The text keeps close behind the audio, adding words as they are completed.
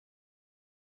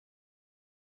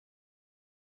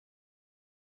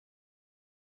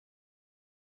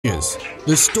Soldiers,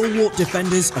 the stalwart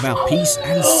defenders of our peace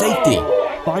and safety,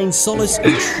 find solace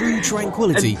in true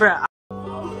tranquility.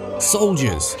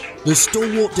 Soldiers, the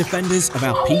stalwart defenders of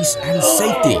our peace and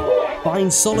safety,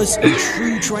 find solace in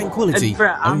true tranquility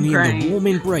only in the warm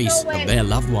embrace of their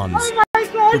loved ones.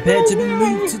 Prepared to be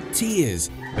moved to tears,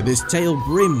 for this tale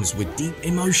brims with deep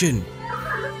emotion.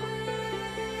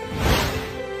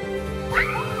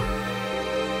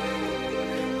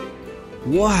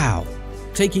 Wow!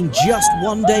 Taking just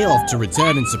one day off to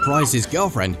return and surprise his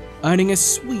girlfriend, earning a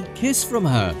sweet kiss from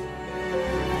her.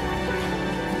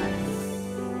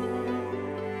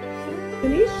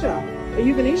 Venetia, are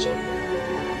you Venetia?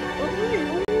 Oh hi,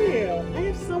 how are you? I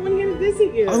have someone here to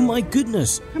visit you. Oh my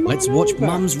goodness! Let's watch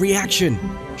Mum's reaction.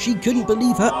 She couldn't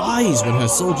believe her eyes when her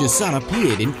soldier son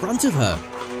appeared in front of her.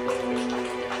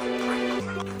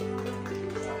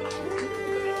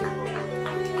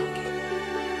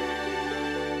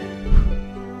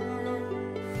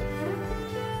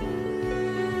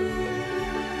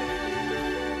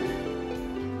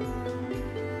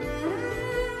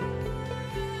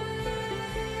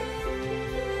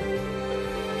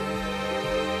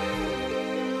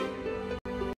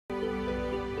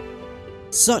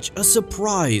 Such a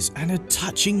surprise and a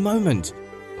touching moment.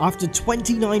 After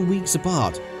 29 weeks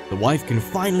apart, the wife can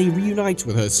finally reunite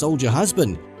with her soldier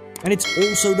husband, and it's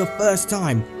also the first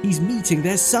time he's meeting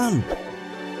their son.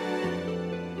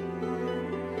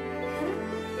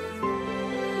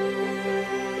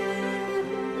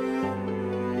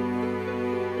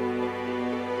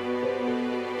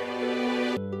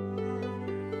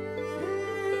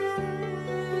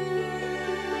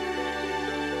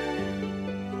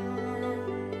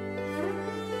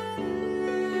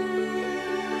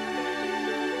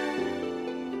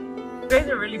 Guys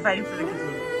are really fighting for the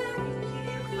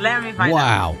kids. Let me find out.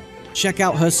 Wow! Check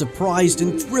out her surprised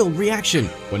and thrilled reaction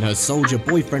when her soldier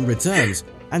boyfriend returns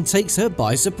and takes her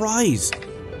by surprise.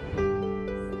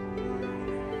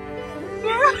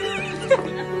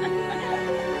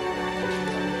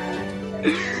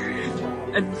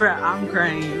 Bruh, I'm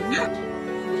crying.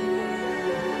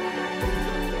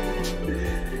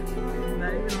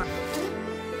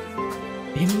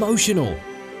 Emotional.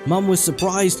 Mum was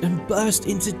surprised and burst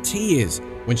into tears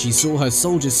when she saw her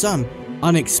soldier son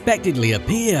unexpectedly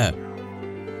appear.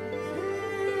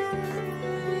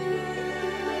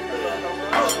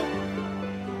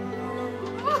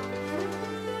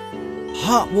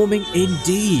 Heartwarming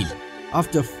indeed.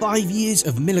 After 5 years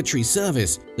of military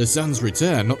service, the son's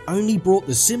return not only brought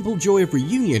the simple joy of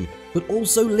reunion, but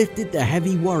also lifted the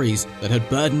heavy worries that had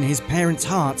burdened his parents'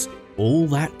 hearts all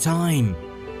that time.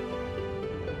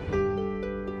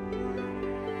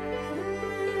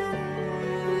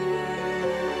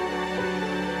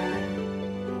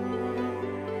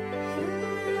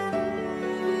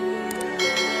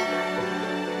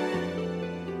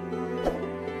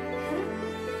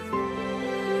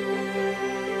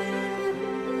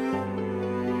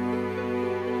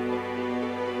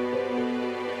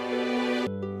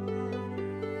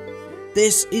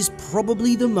 This is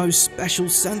probably the most special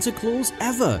Santa Claus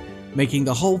ever, making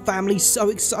the whole family so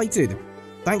excited.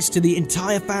 Thanks to the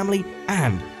entire family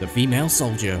and the female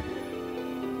soldier.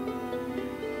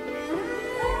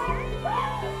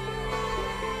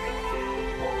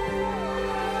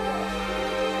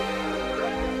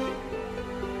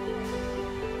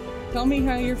 Tell me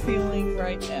how you're feeling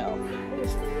right now.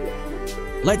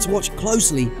 Let's watch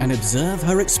closely and observe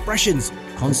her expressions,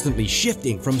 constantly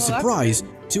shifting from surprise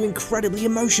to incredibly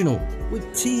emotional,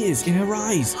 with tears in her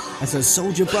eyes as her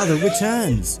soldier brother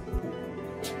returns.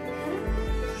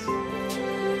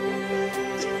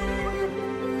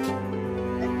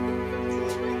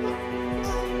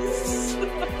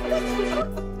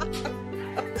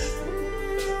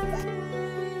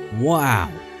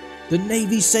 Wow! The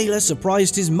Navy sailor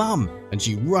surprised his mum, and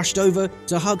she rushed over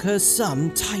to hug her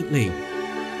son tightly.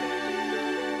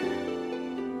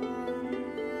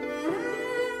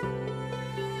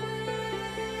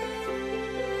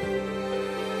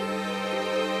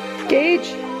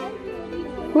 Gage,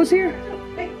 who's here?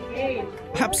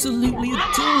 Absolutely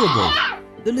adorable!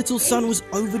 The little son was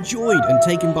overjoyed and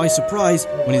taken by surprise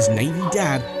when his Navy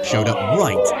dad showed up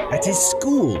right at his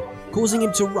school, causing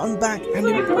him to run back and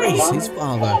embrace his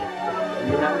father.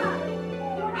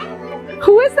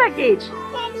 Who is that, Gage?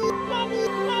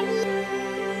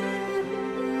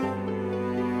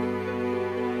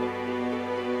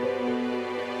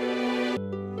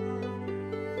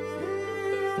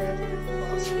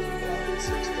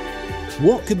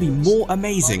 What could be more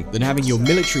amazing than having your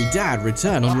military dad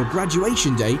return on your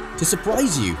graduation day to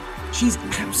surprise you? She's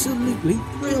absolutely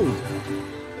thrilled.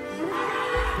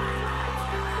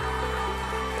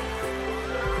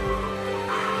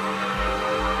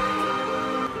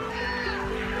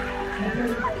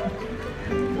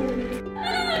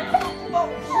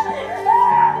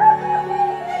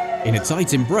 In a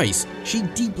tight embrace, she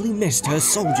deeply missed her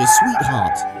soldier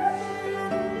sweetheart.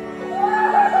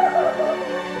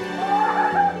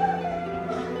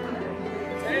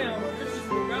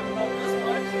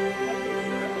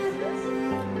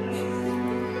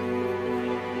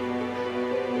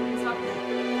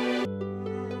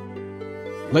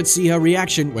 Let's see her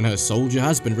reaction when her soldier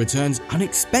husband returns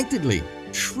unexpectedly.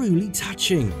 Truly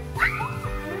touching.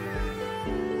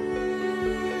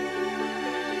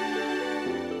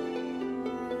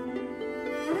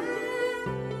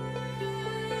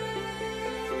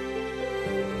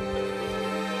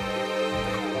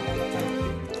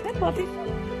 Hi, puppy.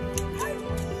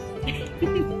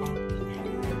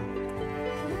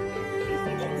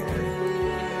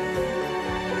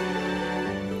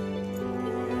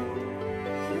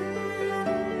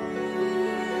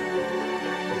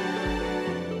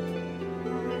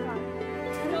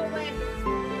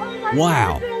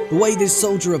 Wow, the way this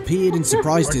soldier appeared and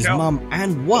surprised his mum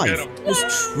and wife was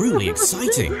truly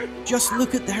exciting. Just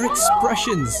look at their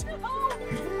expressions.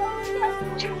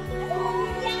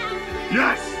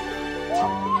 Yes!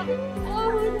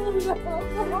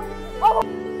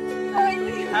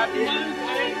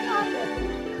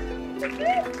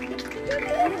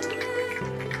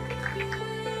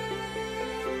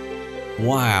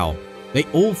 Wow, they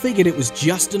all figured it was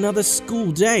just another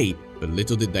school day, but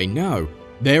little did they know,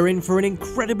 they're in for an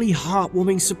incredibly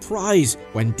heartwarming surprise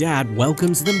when Dad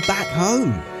welcomes them back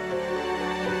home.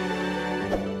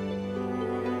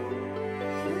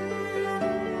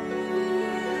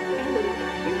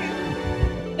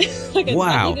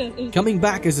 Wow, coming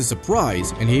back as a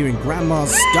surprise and hearing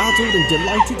Grandma's startled and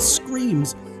delighted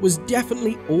screams was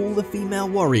definitely all the female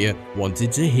warrior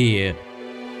wanted to hear.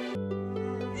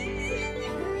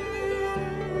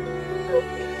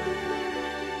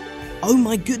 Oh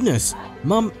my goodness!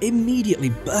 Mum immediately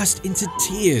burst into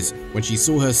tears when she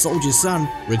saw her soldier son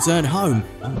return home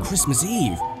on Christmas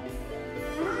Eve.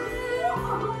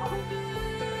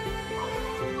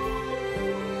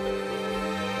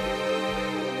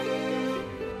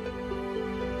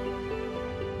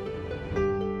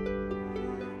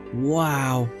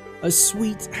 Wow, a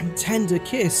sweet and tender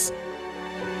kiss.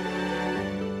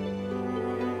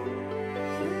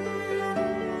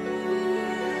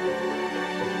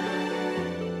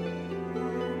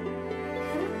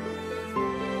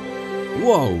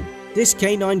 Whoa, this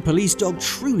canine police dog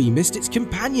truly missed its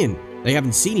companion. They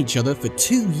haven't seen each other for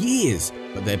 2 years,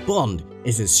 but their bond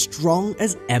is as strong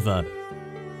as ever.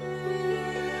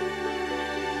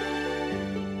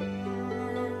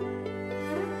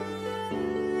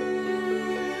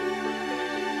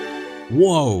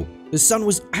 Whoa, the son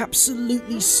was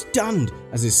absolutely stunned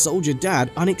as his soldier dad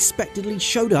unexpectedly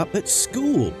showed up at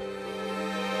school.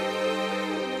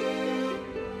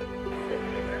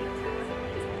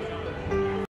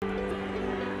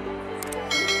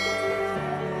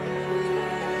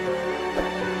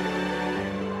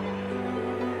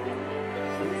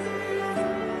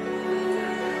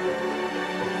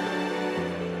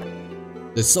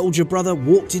 The soldier brother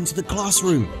walked into the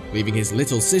classroom, leaving his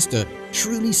little sister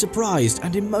truly surprised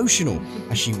and emotional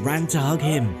as she ran to hug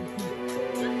him.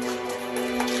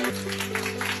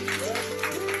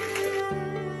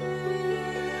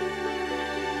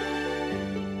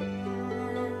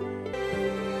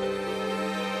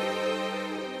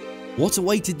 What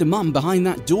awaited the mum behind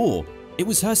that door? It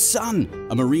was her son,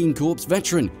 a Marine Corps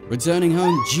veteran, returning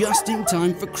home just in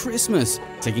time for Christmas,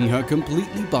 taking her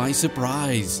completely by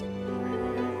surprise.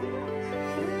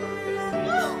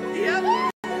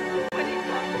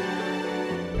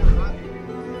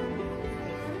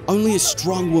 Only a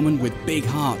strong woman with big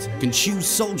heart can choose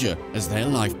soldier as their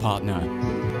life partner.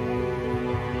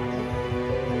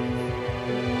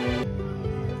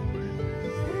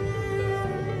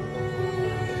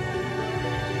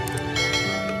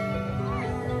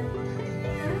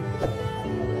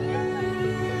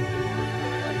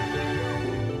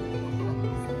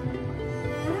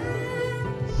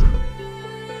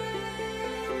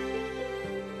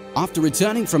 After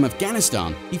returning from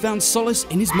Afghanistan, he found solace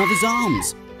in his mother's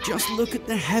arms. Just look at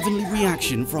the heavenly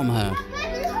reaction from her.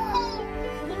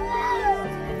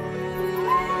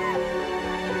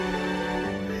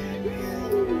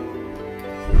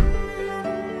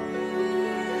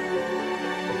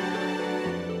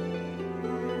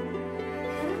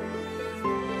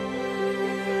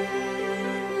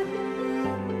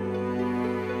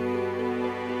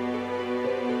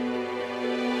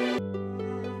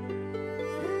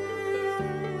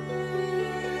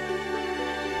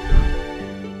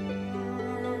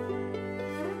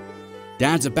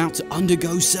 Dad's about to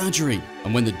undergo surgery,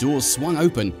 and when the doors swung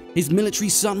open, his military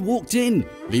son walked in,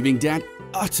 leaving Dad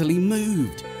utterly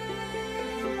moved.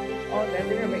 Oh, then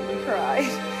they're gonna make me cry.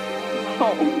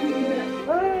 Oh.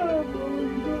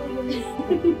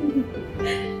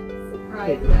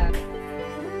 Surprise that.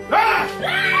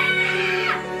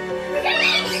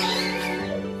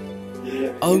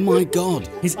 Oh my god,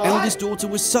 his eldest daughter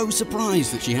was so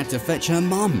surprised that she had to fetch her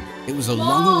mum. It was a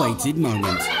long-awaited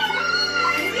moment.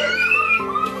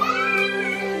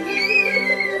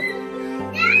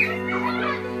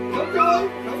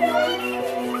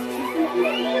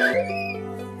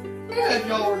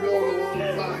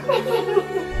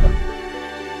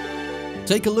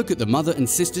 Take a look at the mother and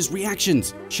sister's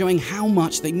reactions, showing how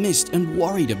much they missed and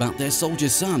worried about their soldier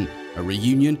son. A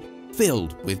reunion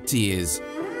filled with tears.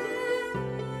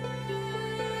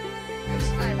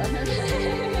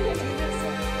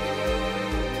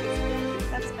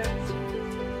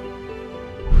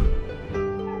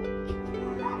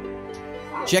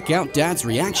 Check out Dad's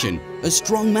reaction, a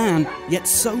strong man, yet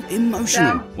so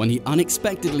emotional when he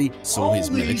unexpectedly saw his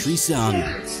military son.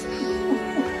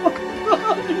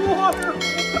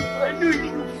 I knew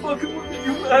you were fucking with me,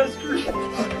 you bastard!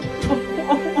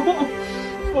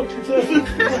 Fuck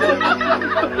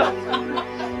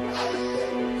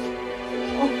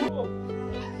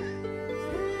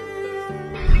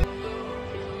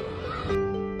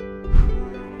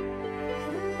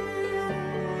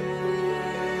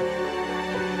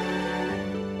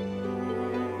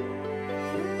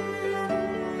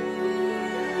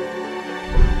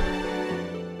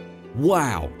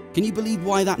Wow! Can you believe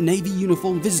why that Navy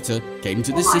uniform visitor came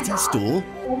to the city store?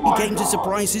 He came to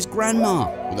surprise his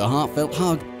grandma with a heartfelt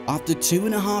hug after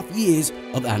 2.5 years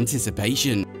of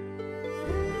anticipation.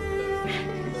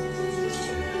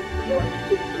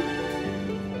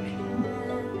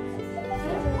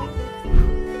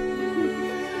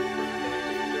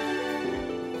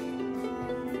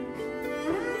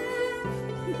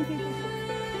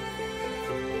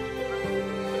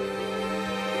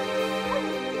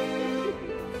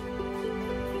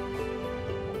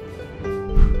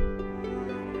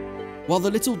 While the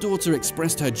little daughter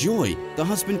expressed her joy, the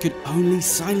husband could only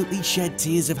silently shed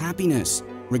tears of happiness.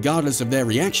 Regardless of their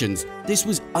reactions, this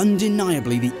was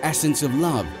undeniably the essence of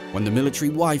love when the military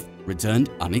wife returned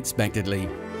unexpectedly.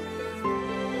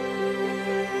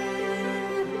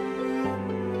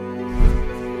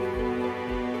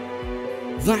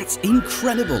 That's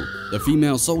incredible! The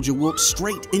female soldier walked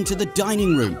straight into the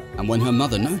dining room, and when her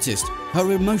mother noticed,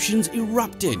 her emotions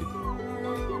erupted.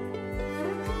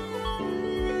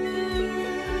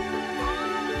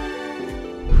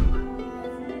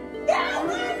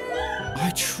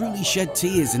 I truly shed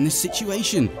tears in this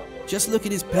situation. Just look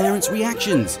at his parents'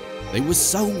 reactions. They were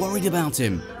so worried about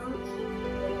him.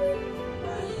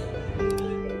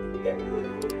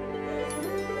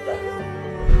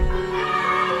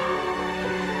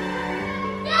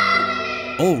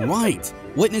 All right,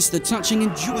 witness the touching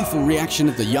and joyful reaction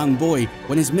of the young boy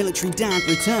when his military dad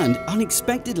returned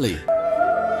unexpectedly.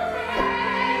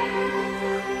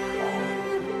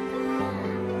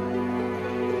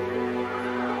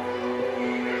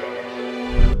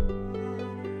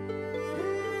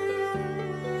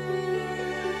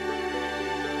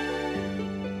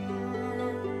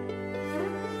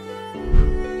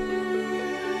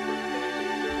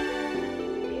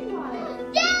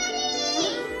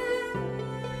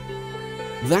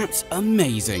 That's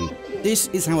amazing. This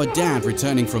is how a dad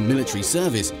returning from military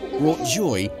service brought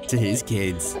joy to his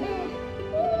kids.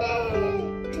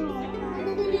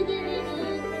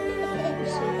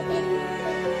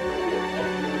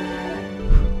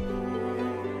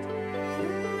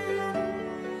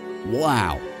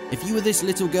 Wow. If you were this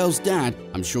little girl's dad,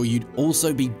 I'm sure you'd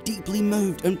also be deeply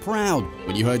moved and proud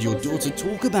when you heard your daughter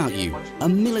talk about you, a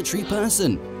military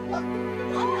person.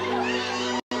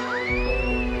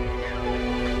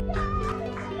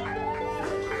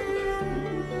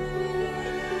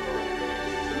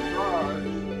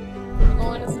 We're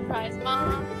going to surprise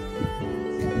Mom.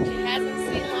 She hasn't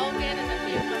seen Logan in a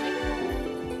few months.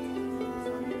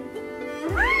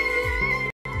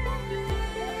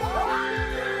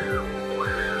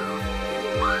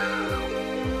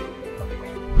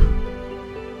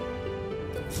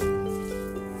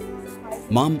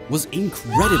 Mum was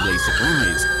incredibly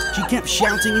surprised. She kept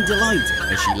shouting in delight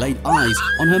as she laid eyes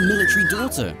on her military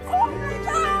daughter.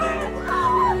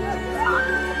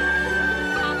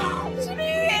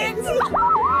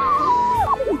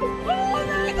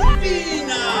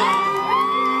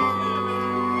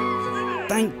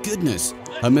 Thank goodness.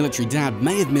 Her military dad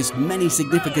may have missed many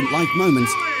significant life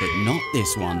moments, but not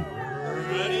this one.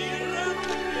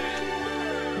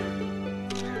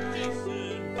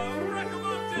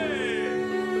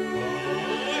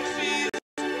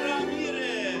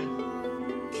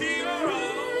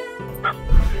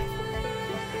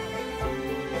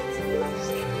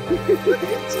 Look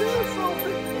at you,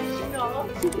 Soldier.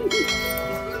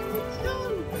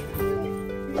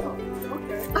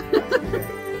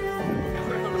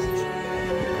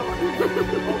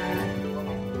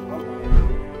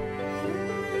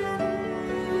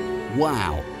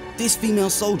 Wow, this female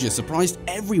soldier surprised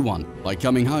everyone by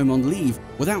coming home on leave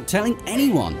without telling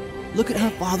anyone. Look at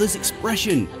her father's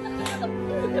expression.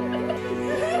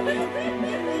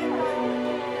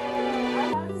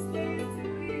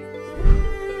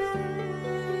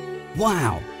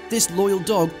 Wow, this loyal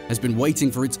dog has been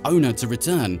waiting for its owner to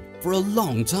return for a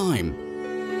long time.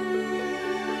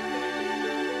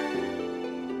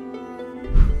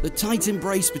 The tight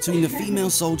embrace between the female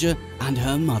soldier and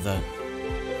her mother.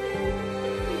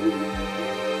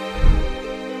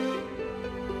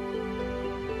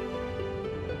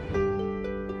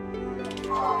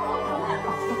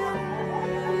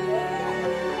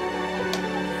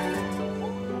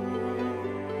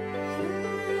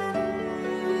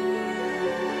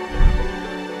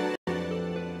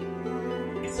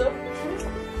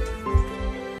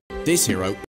 This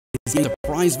hero is a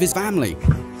surprise of his family,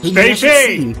 whom he hasn't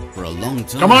seen for a long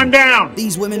time. Come on down!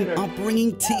 These women are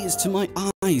bringing tears to my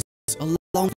eyes along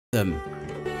with them.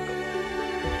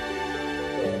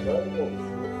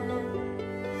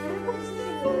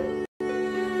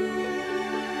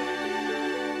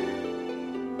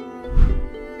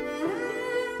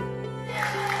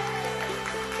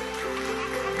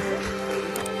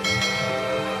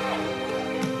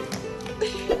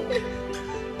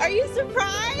 Are you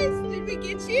surprised? Did we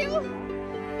get you?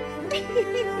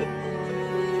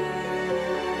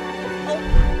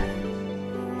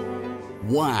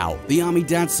 Wow, the army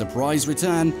dad's surprise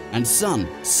return and son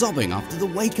sobbing after the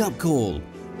wake-up call.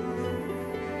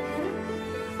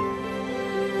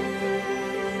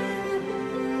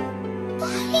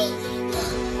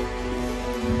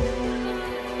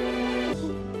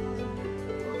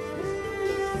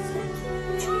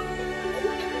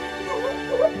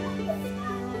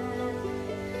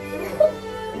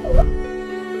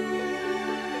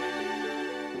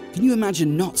 Can you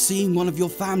imagine not seeing one of your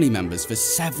family members for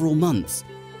several months?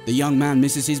 The young man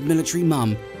misses his military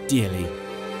mum dearly.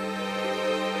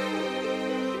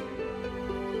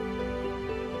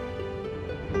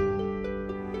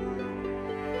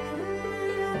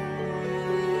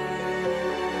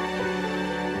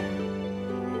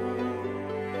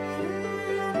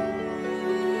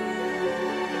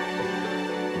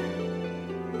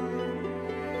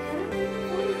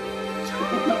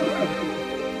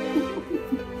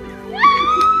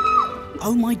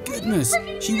 Oh my goodness,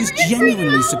 she was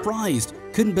genuinely surprised,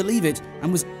 couldn't believe it,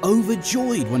 and was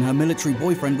overjoyed when her military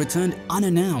boyfriend returned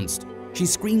unannounced. She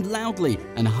screamed loudly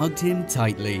and hugged him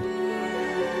tightly.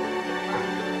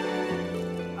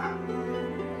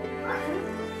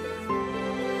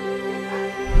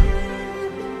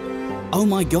 Oh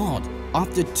my God,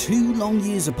 after 2 long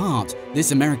years apart,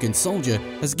 this American soldier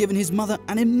has given his mother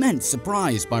an immense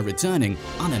surprise by returning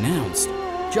unannounced.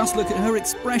 Just look at her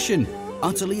expression.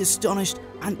 Utterly astonished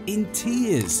and in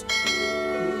tears.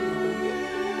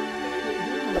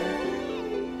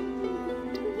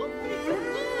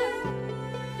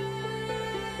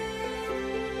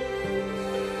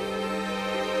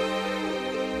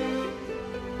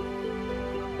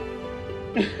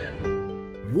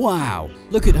 Wow,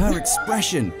 look at her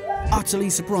expression.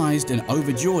 Utterly surprised and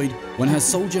overjoyed when her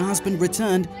soldier husband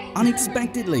returned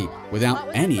unexpectedly without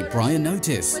any prior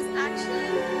notice.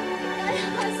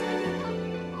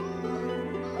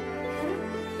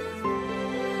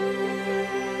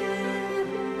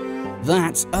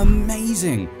 That's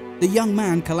amazing! The young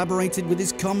man collaborated with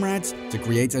his comrades to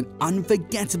create an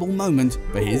unforgettable moment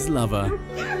for his lover.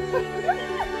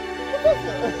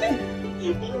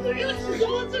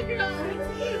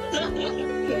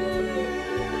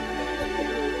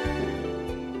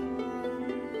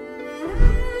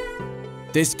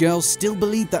 This girl still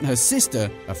believed that her sister,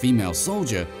 a female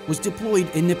soldier, was deployed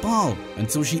in Nepal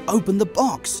until she opened the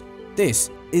box.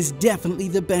 This is definitely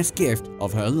the best gift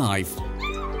of her life.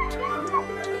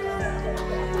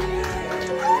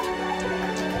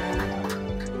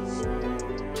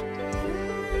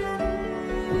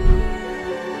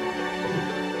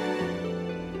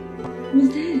 Who's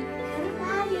that?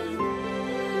 Daddy.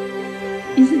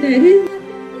 Is it Daddy?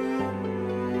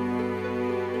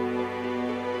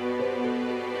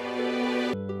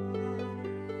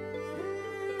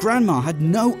 Grandma had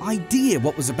no idea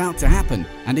what was about to happen,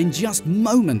 and in just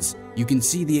moments, you can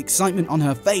see the excitement on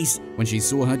her face when she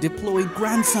saw her deployed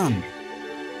grandson.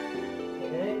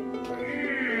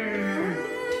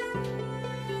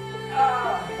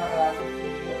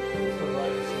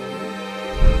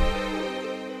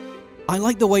 I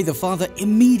like the way the father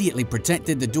immediately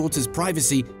protected the daughter's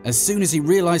privacy as soon as he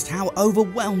realized how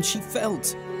overwhelmed she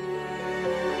felt.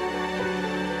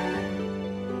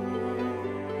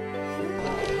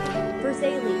 For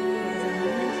Zaylee, it was a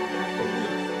moment of relief.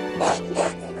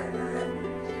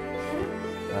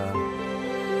 I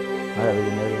got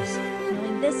really nervous.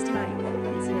 Knowing this time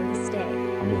he's here to stay.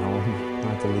 I'll be home,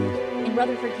 not to leave. In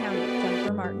Rutherford County,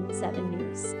 Jennifer Martin, 7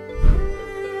 News.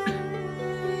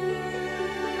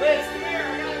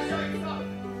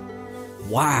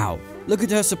 Wow, look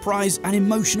at her surprise and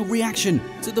emotional reaction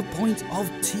to the point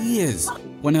of tears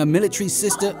when her military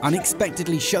sister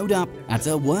unexpectedly showed up at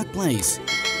her workplace.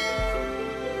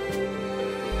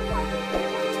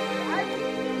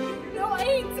 No, I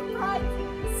hate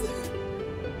surprises.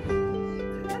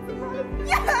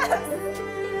 Yes!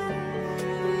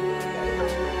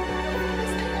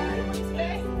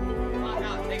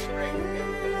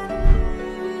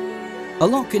 A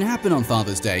lot can happen on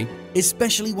Father's Day,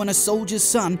 especially when a soldier's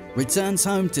son returns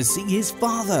home to see his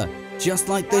father, just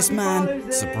like this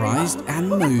man, surprised and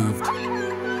moved.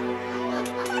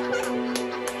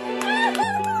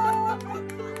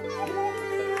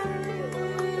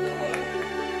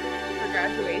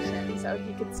 Graduation, so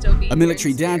he could still be A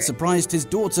military dad surprised his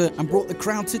daughter and brought the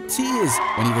crowd to tears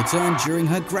when he returned during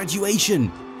her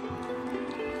graduation.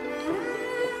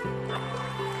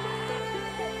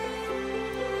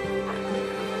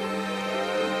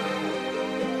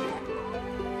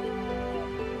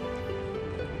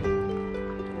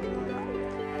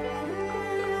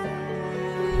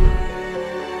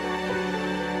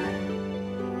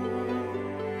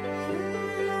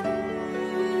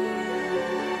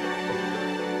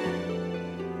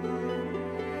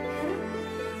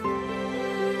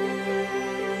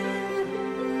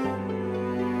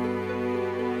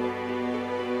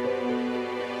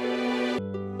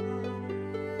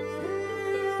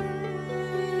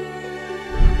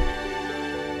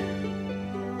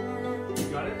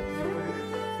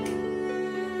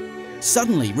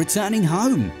 Suddenly returning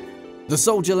home, the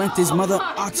soldier left his mother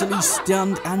utterly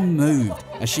stunned and moved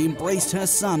as she embraced her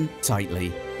son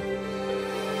tightly.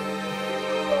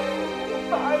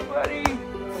 Bye, buddy.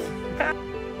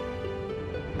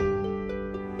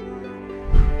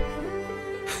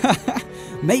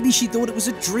 Maybe she thought it was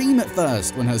a dream at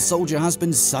first when her soldier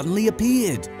husband suddenly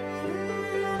appeared.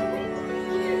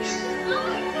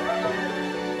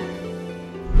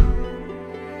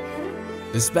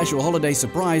 The special holiday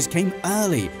surprise came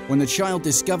early when the child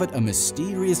discovered a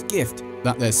mysterious gift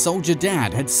that their soldier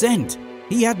dad had sent.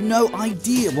 He had no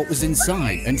idea what was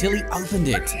inside until he opened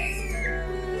it.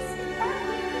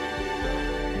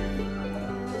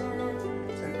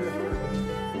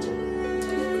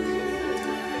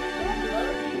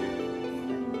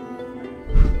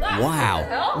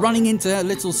 Wow! Running into her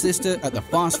little sister at the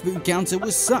fast food counter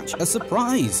was such a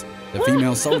surprise. The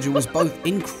female soldier was both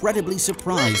incredibly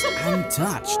surprised and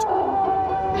touched.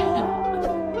 I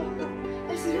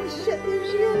said, oh shit, there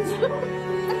she is. No,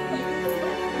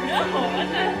 what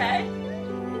the heck?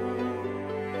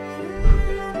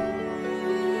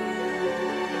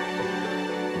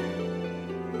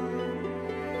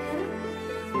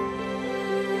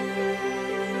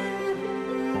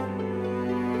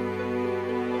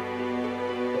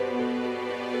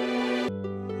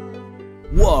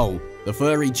 Whoa! The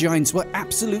furry giants were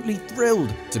absolutely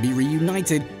thrilled to be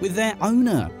reunited with their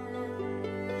owner.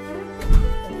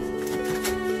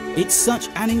 It's such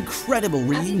an incredible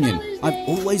reunion. I've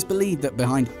always believed that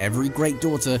behind every great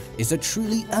daughter is a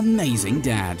truly amazing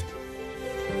dad.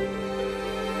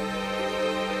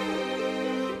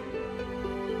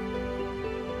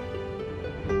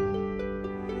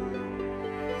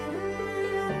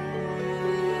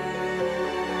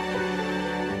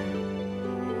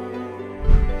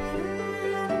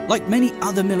 Like many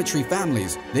other military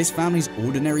families, this family's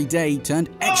ordinary day turned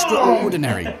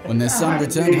extraordinary when their son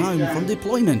returned home from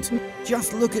deployment.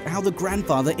 Just look at how the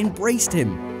grandfather embraced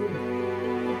him.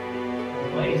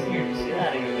 Why is here? Get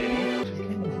out of here, baby.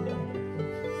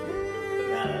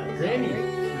 Granny.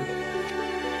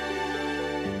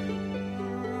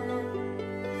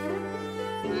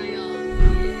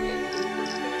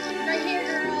 Right here,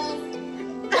 girl.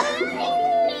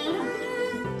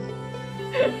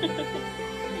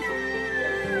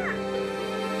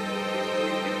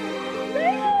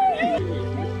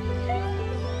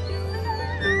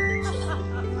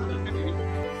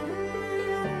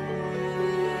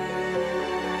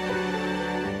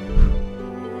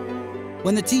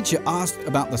 When the teacher asked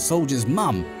about the soldier's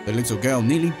mum, the little girl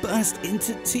nearly burst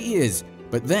into tears.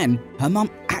 But then her mum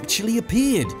actually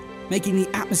appeared, making the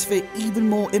atmosphere even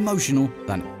more emotional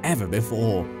than ever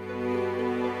before.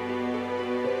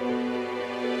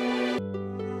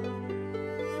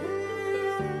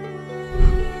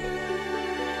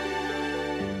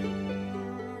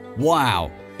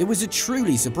 Wow! It was a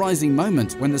truly surprising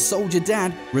moment when the soldier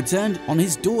dad returned on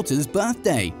his daughter's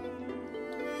birthday.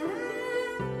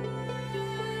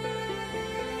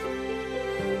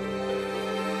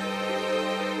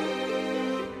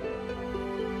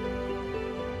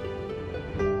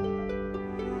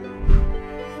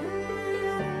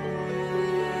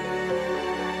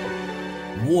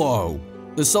 Whoa!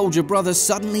 The soldier brother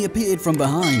suddenly appeared from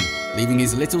behind, leaving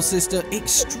his little sister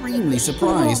extremely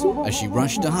surprised as she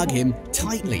rushed to hug him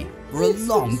tightly for a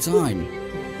long time.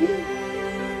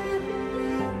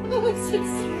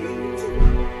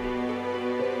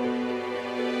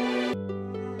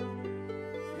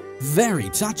 Very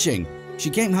touching. She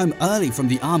came home early from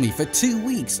the army for 2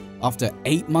 weeks after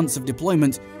 8 months of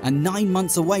deployment and 9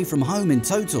 months away from home in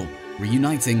total,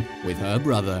 reuniting with her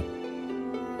brother.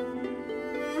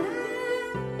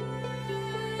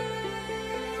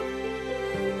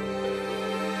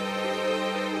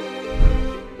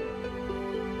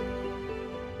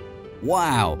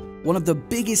 Wow! One of the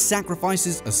biggest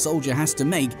sacrifices a soldier has to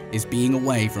make is being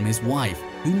away from his wife,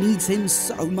 who needs him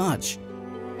so much.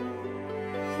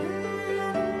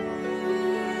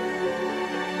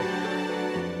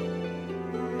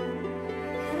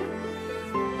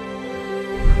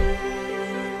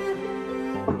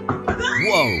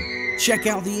 Whoa! Check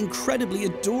out the incredibly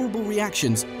adorable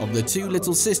reactions of the two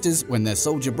little sisters when their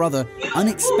soldier brother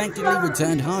unexpectedly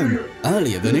returned home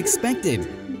earlier than expected.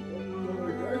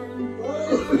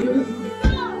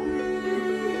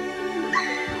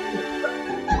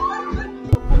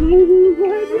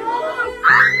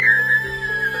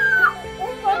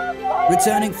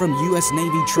 Returning from US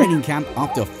Navy training camp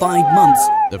after 5 months,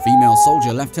 the female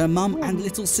soldier left her mum and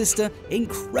little sister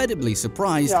incredibly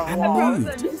surprised and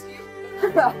moved.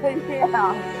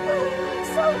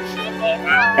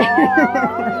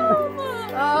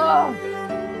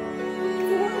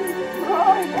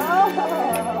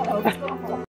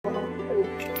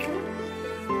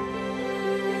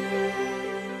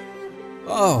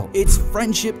 Oh, it's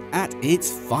friendship at its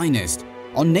finest.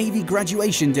 On Navy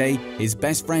graduation day, his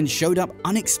best friend showed up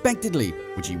unexpectedly,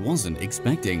 which he wasn't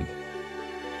expecting.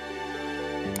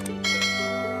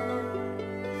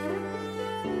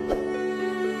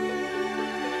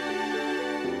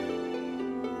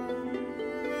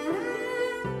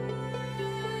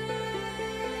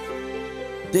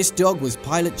 This dog was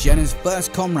Pilot Jenna's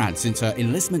first comrade since her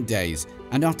enlistment days,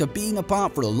 and after being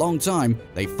apart for a long time,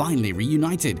 they finally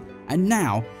reunited, and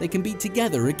now they can be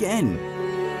together again.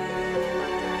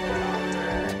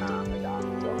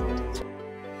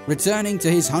 Returning to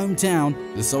his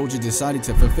hometown, the soldier decided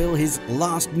to fulfill his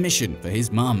last mission for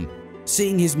his mum.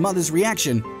 Seeing his mother's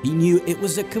reaction, he knew it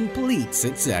was a complete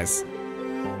success.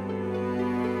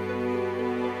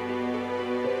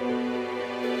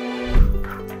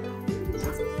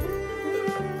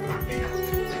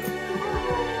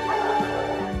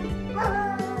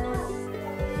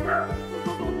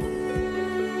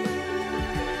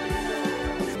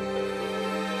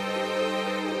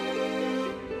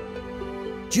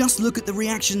 Just look at the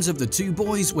reactions of the two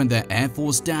boys when their Air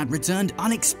Force dad returned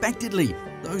unexpectedly.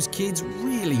 Those kids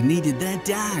really needed their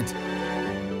dad.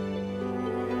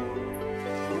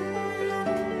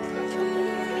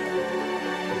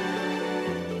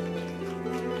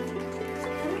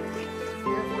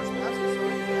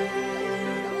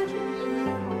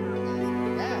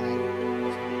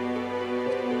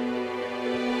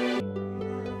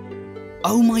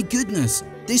 Oh my goodness!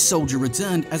 This soldier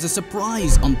returned as a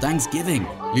surprise on Thanksgiving,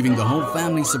 leaving the whole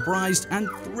family surprised and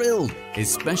thrilled,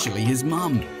 especially his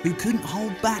mum, who couldn't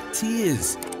hold back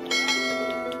tears.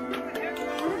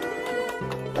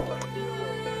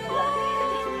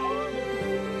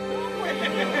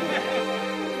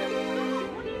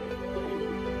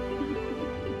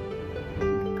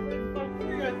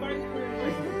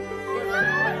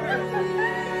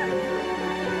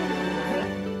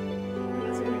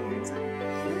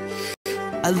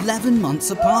 "11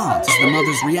 months apart" is the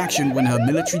mother's reaction when her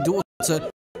military daughter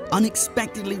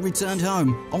unexpectedly returned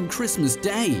home on Christmas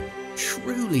Day.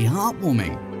 Truly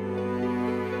heartwarming.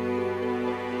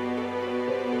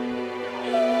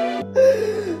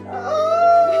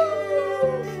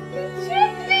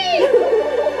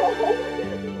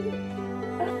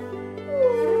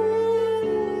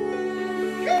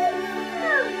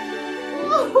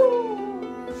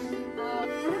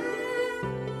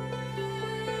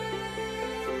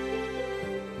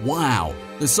 Wow!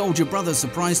 The soldier brother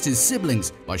surprised his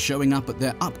siblings by showing up at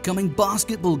their upcoming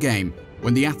basketball game.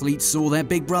 When the athletes saw their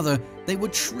big brother, they were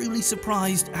truly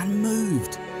surprised and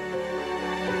moved.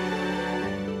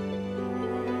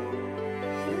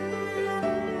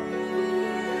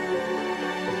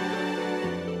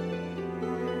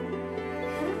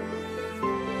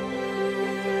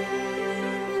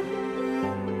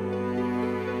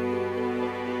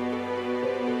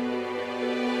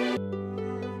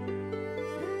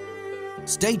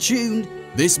 Stay tuned!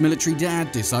 This military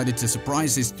dad decided to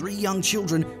surprise his 3 young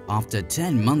children after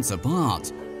 10 months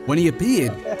apart. When he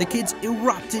appeared, the kids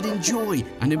erupted in joy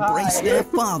and embraced their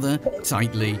father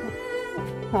tightly.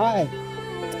 Hi.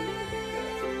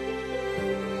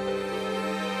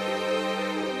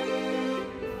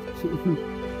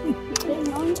 It's been a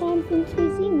long time since we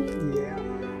seen you. Yeah.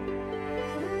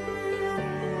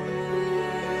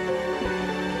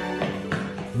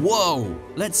 Whoa!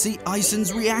 Let's see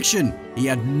Ison's reaction. He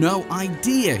had no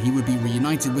idea he would be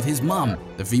reunited with his mum,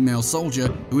 the female soldier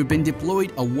who had been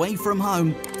deployed away from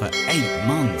home for 8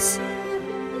 months.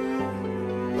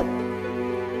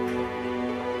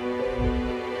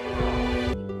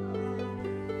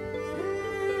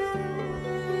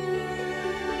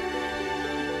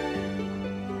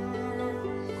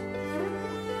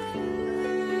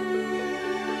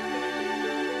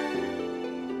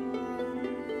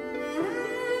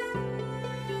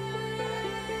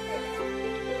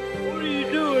 What are you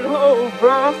doing home,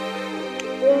 bro?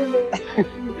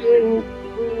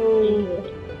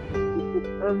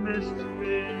 I missed you,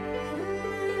 man.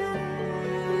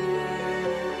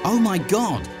 Oh my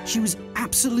God, she was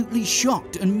absolutely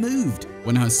shocked and moved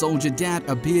when her soldier dad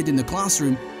appeared in the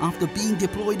classroom after being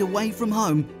deployed away from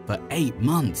home for 8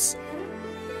 months.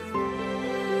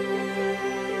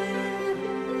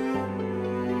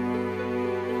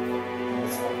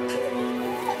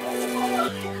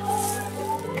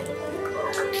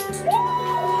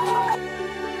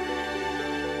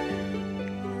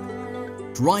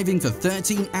 Driving for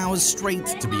 13 hours straight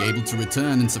to be able to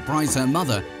return and surprise her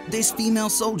mother, this female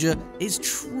soldier is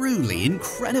truly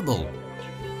incredible.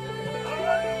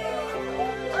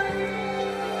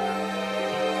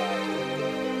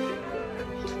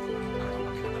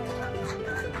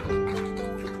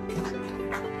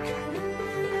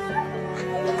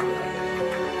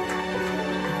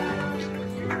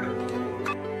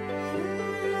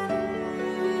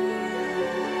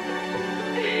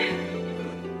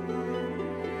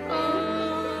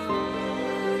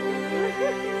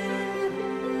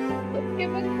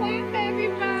 Give a clap,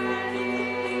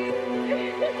 everybody!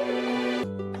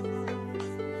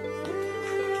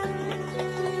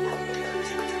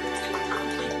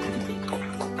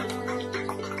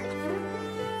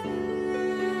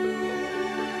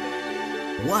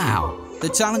 Wow! The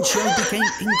talent show became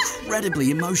incredibly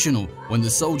emotional when the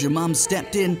soldier mum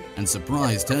stepped in and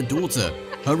surprised her daughter.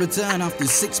 Her return after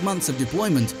 6 months of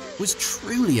deployment was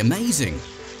truly amazing.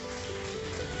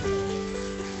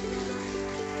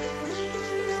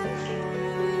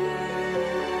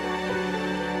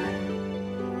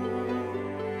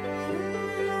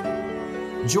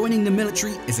 Joining the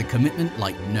military is a commitment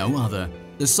like no other.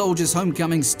 The soldier's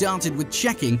homecoming started with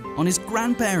checking on his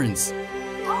grandparents.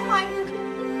 Oh my goodness,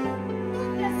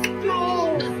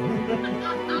 no.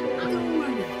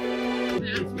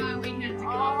 That's why we had to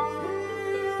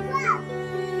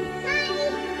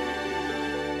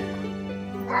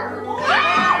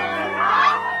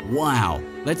go. Wow!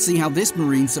 Let's see how this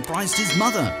Marine surprised his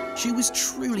mother. She was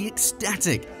truly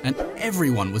ecstatic and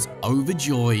everyone was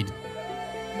overjoyed.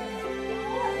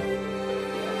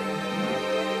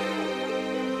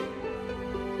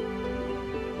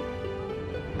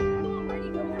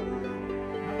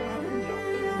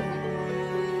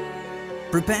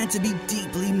 Prepared to be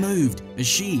deeply moved as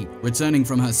she, returning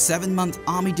from her 7-month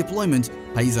army deployment,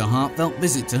 pays a heartfelt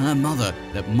visit to her mother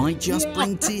that might just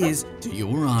bring tears to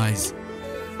your eyes.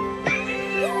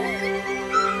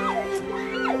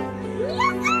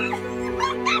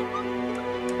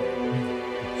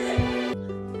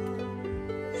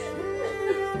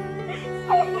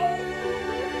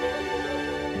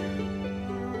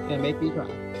 Gonna make me cry.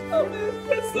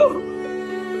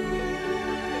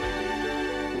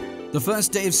 The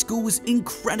first day of school was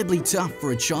incredibly tough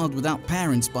for a child without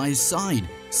parents by his side,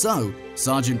 so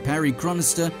Sergeant Perry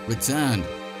Chronister returned,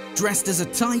 dressed as a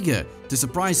tiger to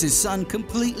surprise his son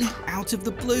completely out of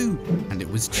the blue, and it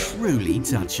was truly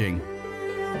touching.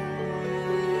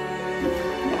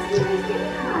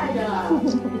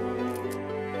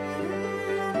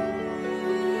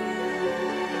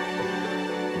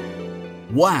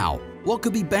 Wow! What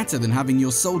could be better than having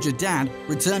your soldier dad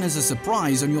return as a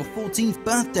surprise on your 14th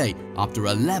birthday after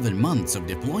 11 months of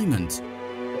deployment?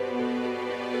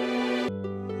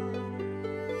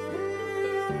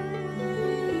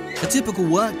 A typical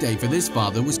workday for this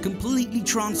father was completely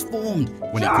transformed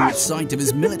when he caught sight of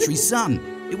his military son.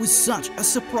 It was such a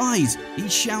surprise, he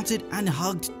shouted and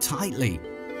hugged tightly.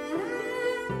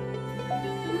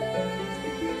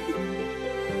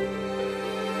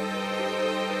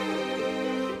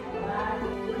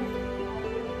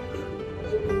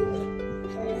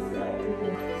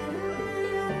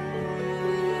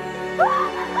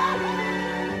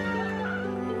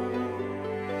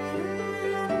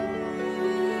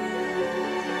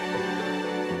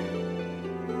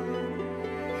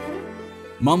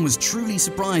 Mom was truly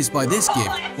surprised by this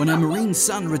gift when her Marine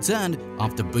son returned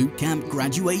after boot camp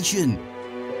graduation.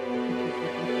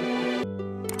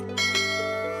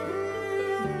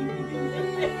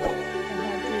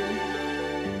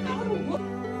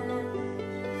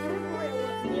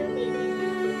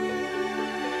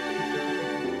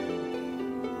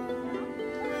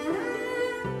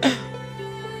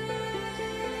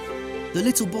 The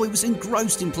little boy was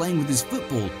engrossed in playing with his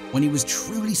football when he was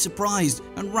truly surprised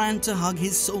and ran to hug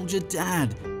his soldier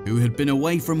dad, who had been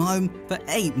away from home for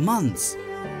 8 months.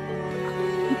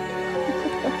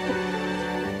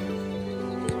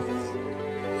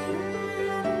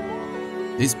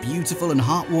 This beautiful and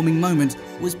heartwarming moment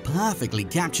was perfectly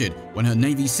captured when her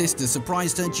Navy sister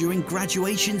surprised her during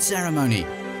graduation ceremony.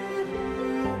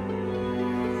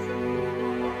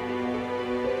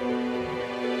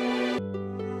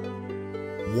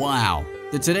 Wow!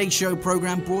 The Today Show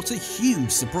program brought a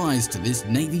huge surprise to this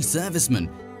Navy serviceman.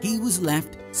 He was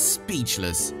left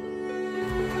speechless.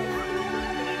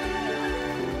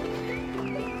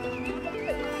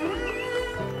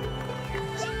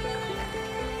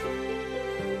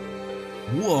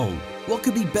 Whoa! What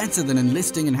could be better than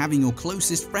enlisting and having your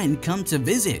closest friend come to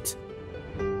visit?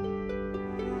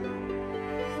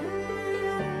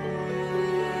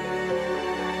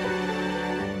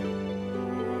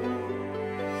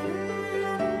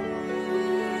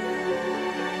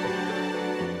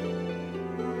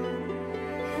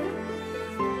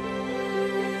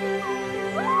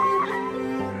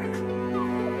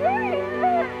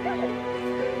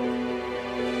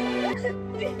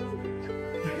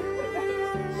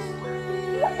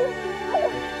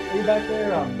 Back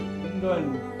there, you can go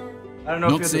and, I don't know.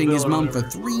 Not seeing his mum for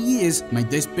 3 years made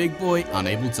this big boy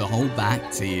unable to hold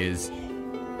back tears.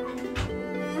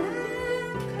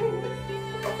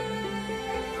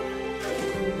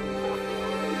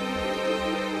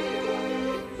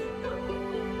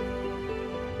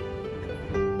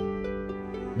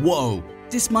 Whoa!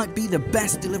 This might be the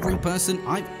best delivery person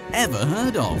I've ever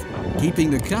heard of, keeping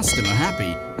the customer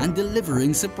happy and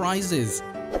delivering surprises.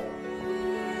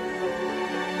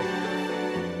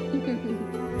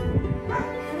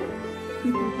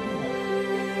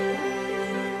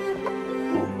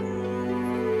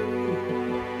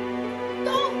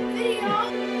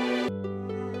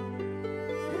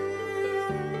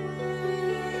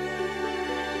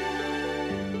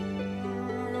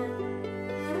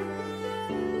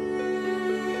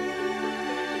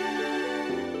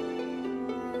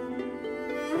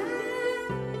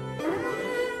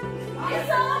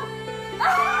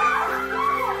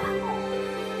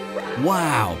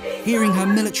 Wow! Hearing her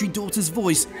military daughter's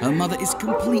voice, her mother is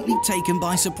completely taken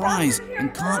by surprise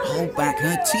and can't hold back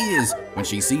her tears when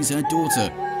she sees her daughter,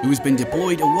 who has been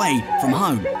deployed away from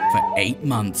home for 8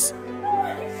 months.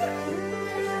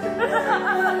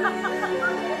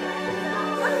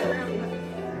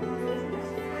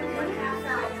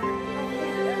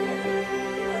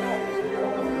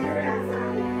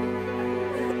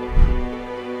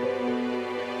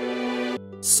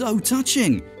 So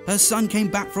touching! Her son came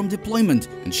back from deployment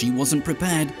and she wasn't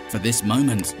prepared for this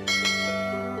moment.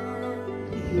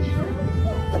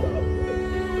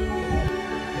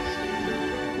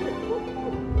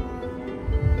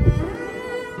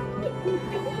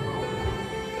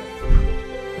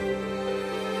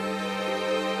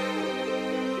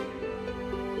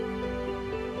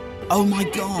 Oh my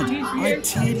God, I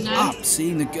teared up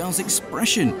seeing the girl's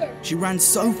expression. She ran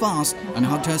so fast and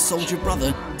hugged her soldier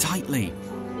brother tightly.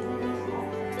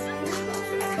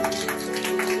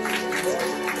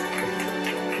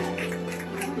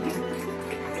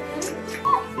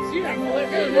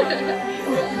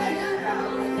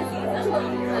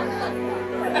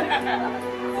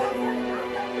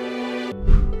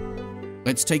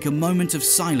 Let's take a moment of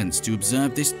silence to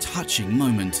observe this touching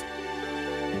moment.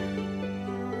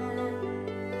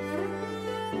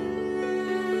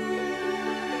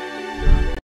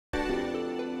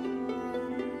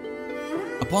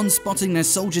 Upon spotting their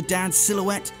soldier dad's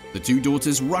silhouette, the two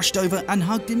daughters rushed over and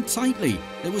hugged him tightly.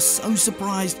 They were so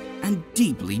surprised and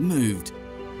deeply moved.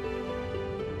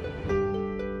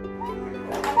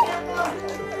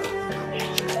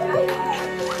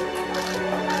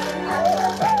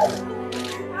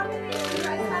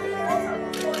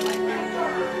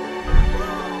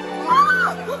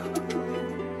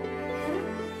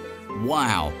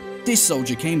 Wow! This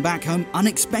soldier came back home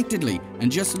unexpectedly,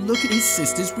 and just look at his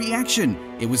sister's reaction.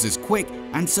 It was as quick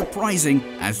and surprising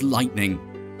as lightning.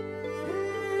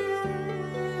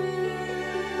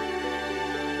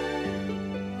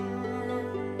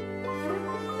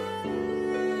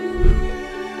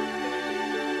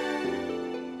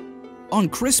 On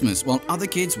Christmas, while other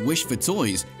kids wished for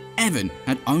toys, Evan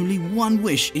had only one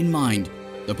wish in mind.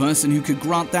 The person who could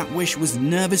grant that wish was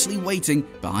nervously waiting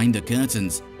behind the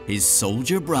curtains, his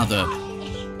soldier brother.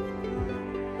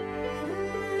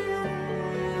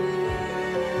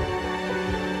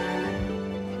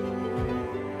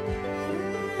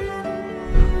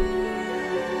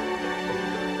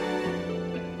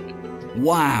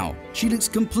 Wow, she looks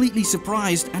completely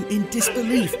surprised and in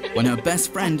disbelief when her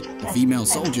best friend, the female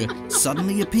soldier,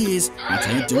 suddenly appears at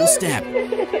her doorstep.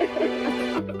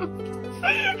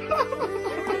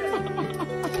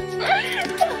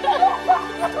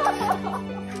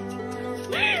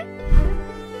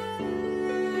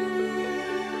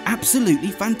 Absolutely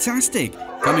fantastic!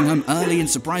 Coming home early and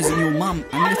surprising your mum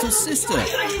and little sister.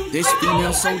 This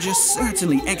female soldier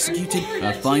certainly executed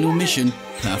her final mission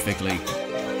perfectly.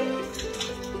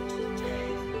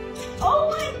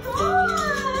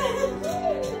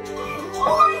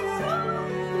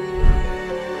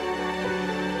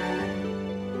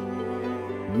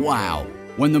 Wow!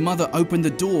 When the mother opened the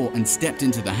door and stepped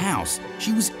into the house,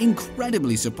 she was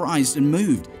incredibly surprised and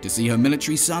moved to see her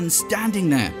military son standing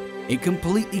there. It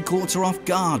completely caught her off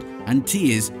guard and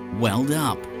tears welled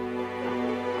up.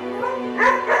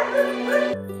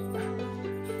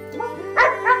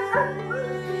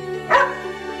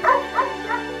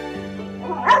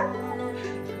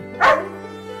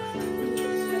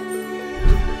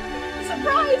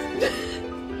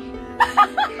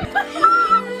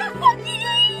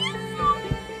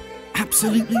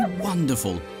 Absolutely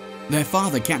wonderful. Their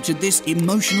father captured this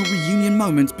emotional reunion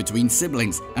moment between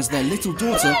siblings as their little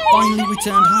daughter finally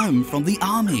returned home from the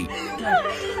army.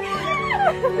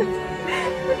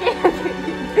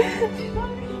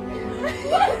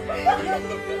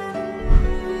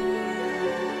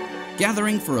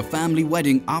 Gathering for a family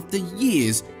wedding after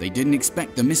years, they didn't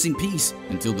expect the missing piece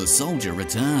until the soldier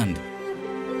returned.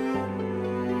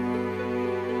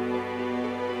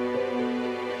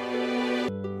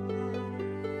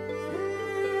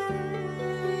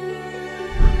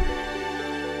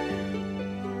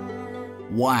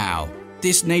 Wow,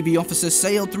 this Navy officer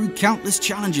sailed through countless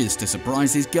challenges to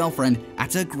surprise his girlfriend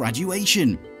at her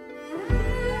graduation.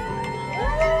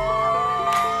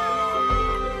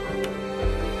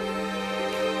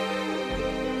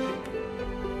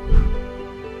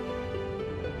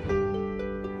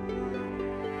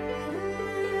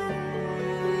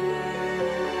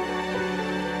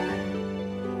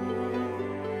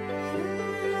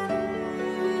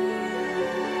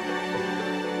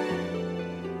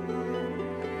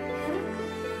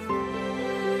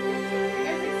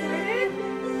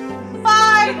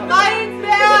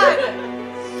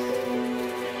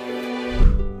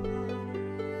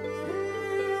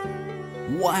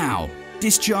 Wow!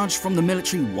 Discharged from the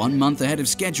military 1 month ahead of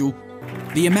schedule,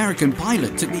 the American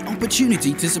pilot took the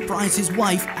opportunity to surprise his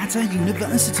wife at her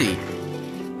university.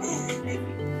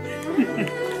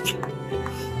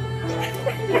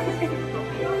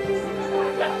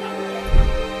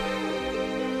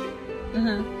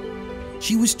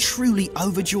 She was truly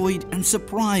overjoyed and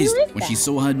surprised when she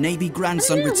saw her Navy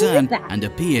grandson return and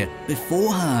appear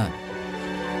before her.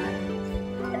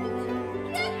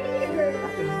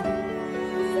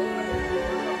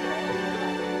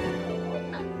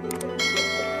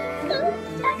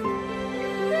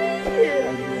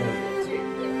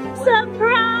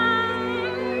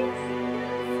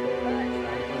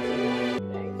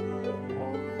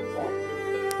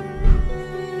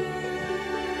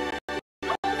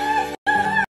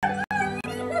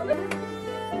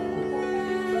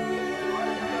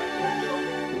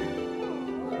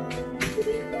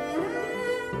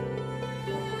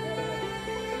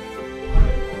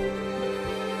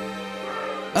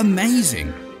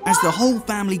 Amazing! As the whole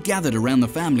family gathered around the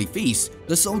family feast,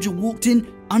 the soldier walked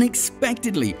in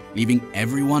unexpectedly, leaving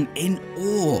everyone in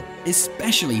awe,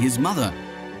 especially his mother,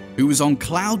 who was on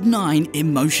cloud 9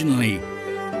 emotionally.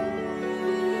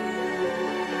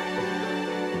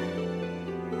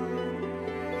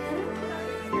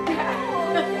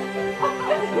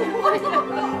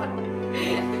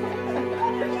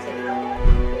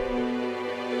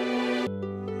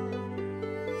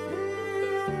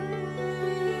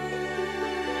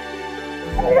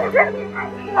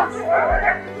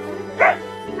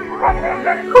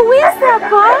 Who is that,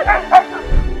 Bob?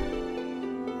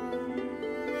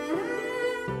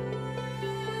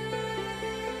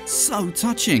 So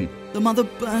touching! The mother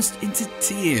burst into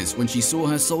tears when she saw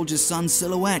her soldier's son's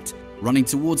silhouette, running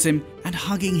towards him and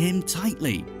hugging him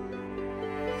tightly.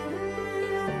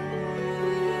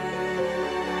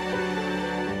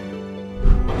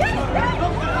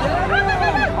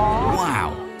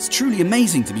 Wow! It's truly truly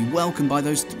amazing to be welcomed by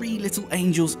those 3 little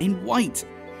angels in white.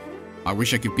 I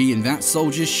wish I could be in that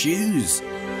soldier's shoes.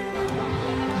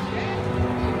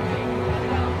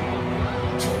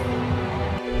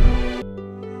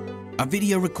 A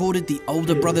video recorded the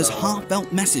older brother's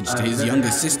heartfelt message to his younger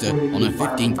sister on her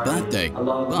 15th birthday.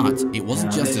 But it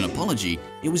wasn't just an apology,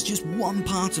 it was just one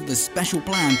part of the special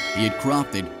plan he had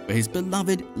crafted for his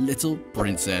beloved little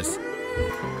princess.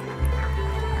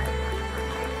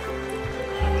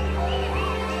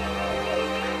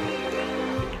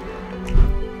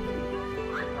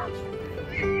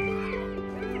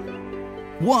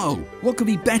 Whoa! What could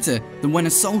be better than when a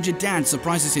soldier dad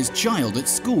surprises his child at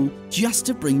school just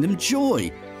to bring them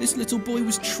joy? This little boy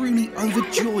was truly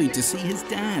overjoyed to see his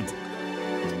dad.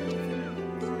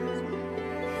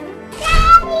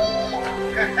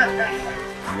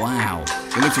 Wow!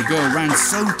 The little girl ran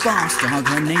so fast to hug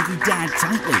her Navy dad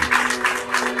tightly.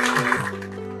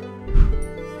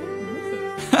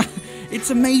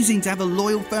 It's amazing to have a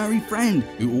loyal furry friend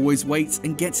who always waits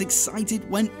and gets excited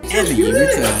whenever you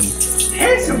return.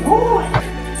 Handsome boy!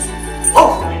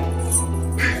 Oh,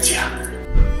 good job.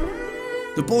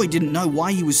 The boy didn't know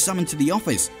why he was summoned to the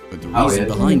office, but the reason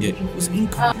behind it was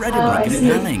incredibly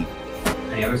compelling.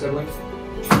 Any other siblings?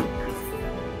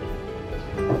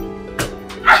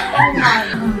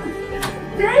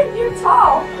 Dang, you're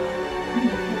tall!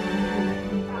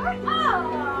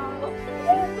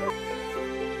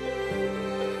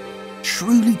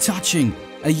 Truly touching.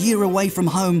 A year away from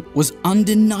home was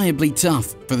undeniably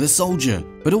tough for the soldier,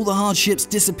 but all the hardships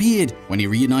disappeared when he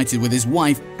reunited with his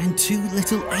wife and 2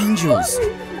 little angels.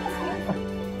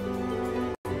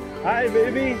 Hi,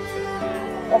 baby.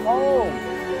 Come home.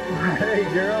 Hey,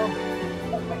 girl.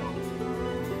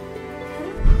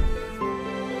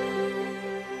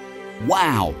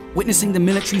 Wow! Witnessing the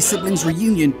military siblings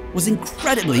reunion was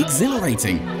incredibly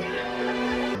exhilarating.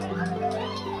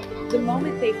 The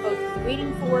moment they both been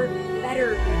waiting for,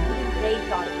 better than even they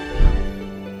thought it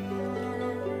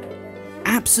would be.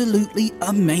 Absolutely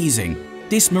amazing.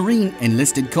 This Marine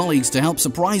enlisted colleagues to help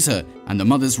surprise her, and the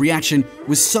mother's reaction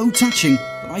was so touching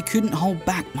that I couldn't hold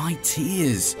back my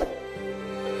tears.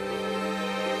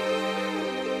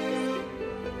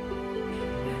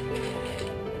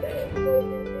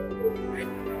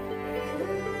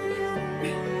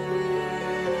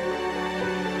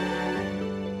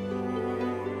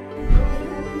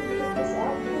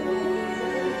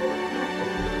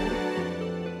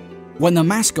 When the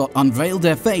mascot unveiled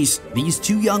their face, these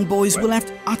 2 young boys were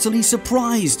left utterly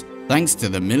surprised, thanks to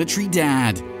the military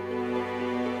dad.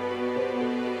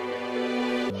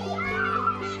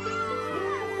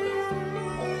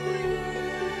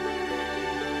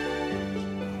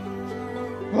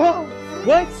 Whoa!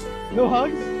 What? No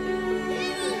hugs?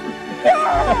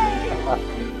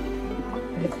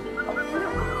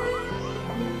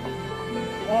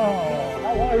 Oh,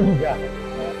 how are you guys?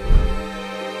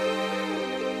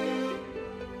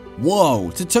 Whoa!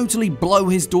 To totally blow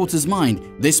his daughter's mind,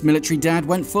 this military dad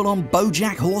went full-on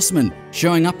BoJack Horseman,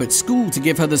 showing up at school to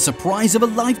give her the surprise of a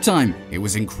lifetime. It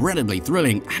was incredibly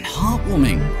thrilling and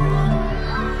heartwarming.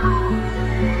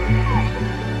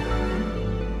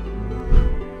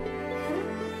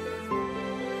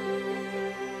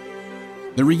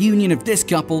 The reunion of this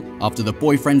couple, after the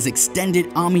boyfriend's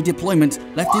extended army deployment,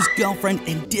 left his girlfriend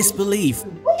in disbelief.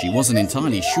 She wasn't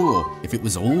entirely sure if it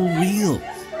was all real.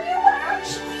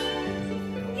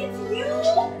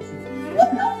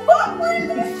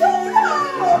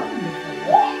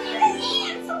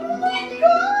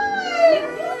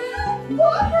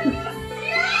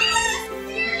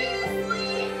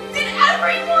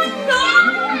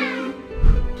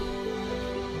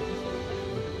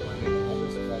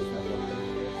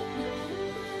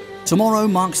 Tomorrow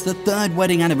marks the 3rd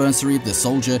wedding anniversary of the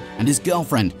soldier and his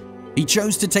girlfriend. He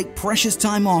chose to take precious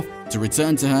time off to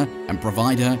return to her and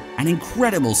provide her an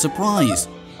incredible surprise.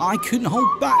 I couldn't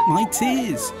hold back my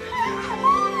tears.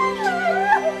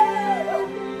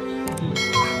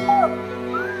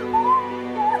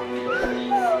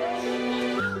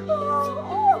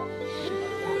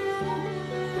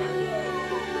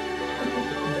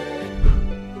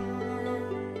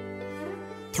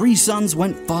 Three sons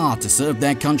went far to serve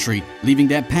their country, leaving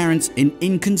their parents in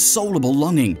inconsolable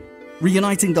longing.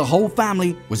 Reuniting the whole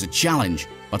family was a challenge,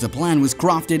 but a plan was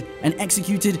crafted and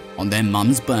executed on their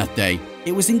mum's birthday.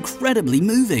 It was incredibly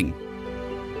moving.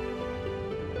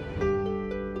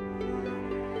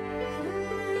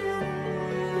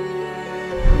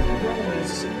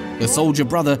 The soldier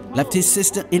brother left his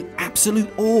sister in absolute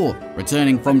awe,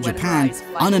 returning from Japan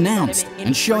unannounced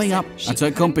and showing up at her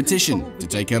competition to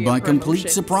take her by complete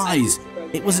surprise.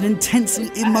 It was an intensely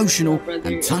emotional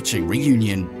and touching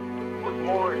reunion.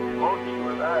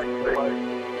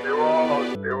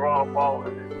 back. They were all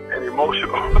falling and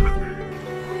emotional.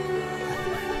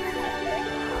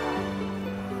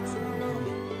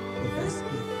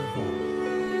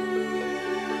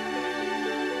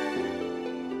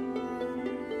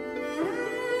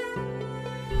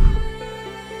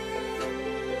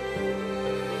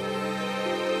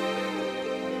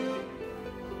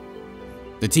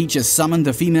 The teacher summoned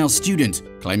the female student,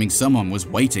 claiming someone was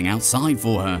waiting outside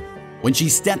for her. When she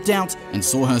stepped out and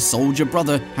saw her soldier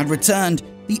brother had returned,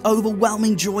 the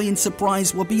overwhelming joy and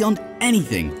surprise were beyond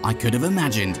anything I could have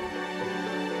imagined.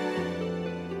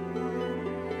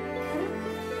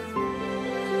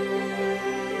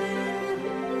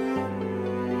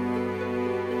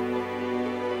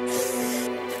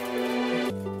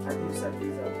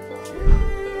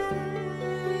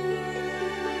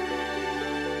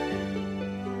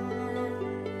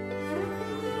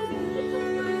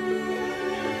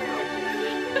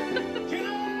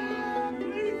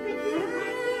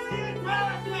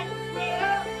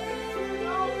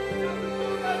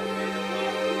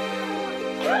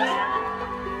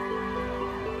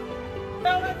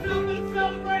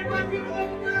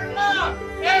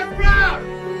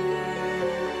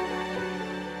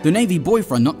 The Navy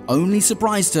boyfriend not only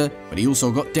surprised her, but he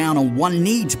also got down on one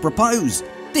knee to propose.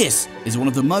 This is one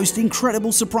of the most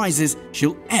incredible surprises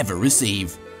she'll ever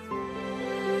receive.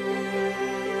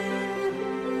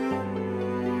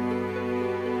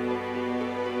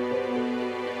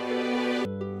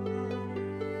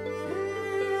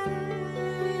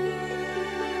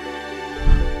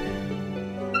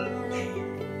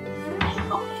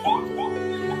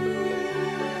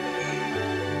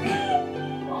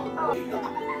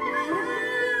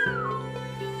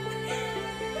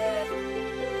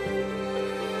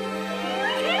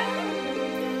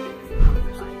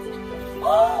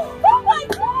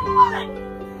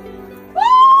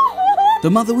 The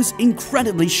mother was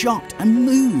incredibly shocked and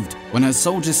moved when her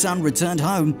soldier son returned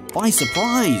home by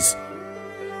surprise.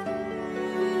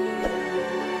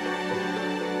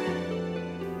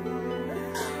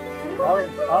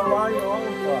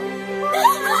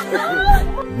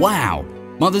 Wow!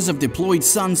 Mothers of deployed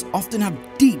sons often have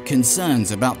deep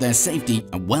concerns about their safety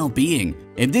and well-being.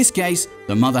 In this case,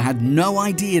 the mother had no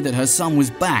idea that her son was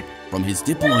back from his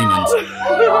deployment. No!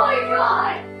 Oh my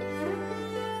God!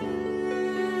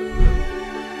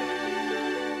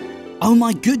 Oh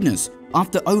my goodness!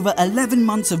 After over 11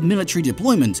 months of military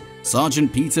deployment,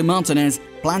 Sergeant Peter Martinez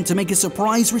planned to make a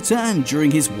surprise return during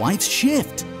his wife's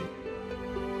shift.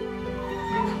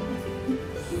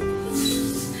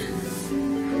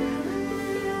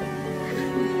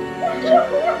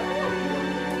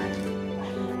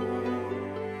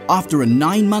 After a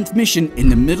 9-month mission in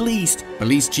the Middle East,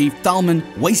 Police Chief Thalman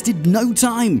wasted no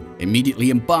time,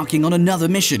 immediately embarking on another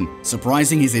mission,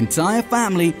 surprising his entire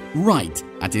family right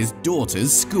at his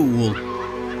daughter's school.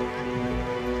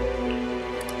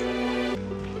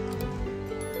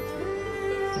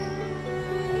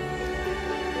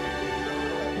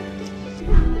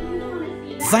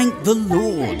 Thank the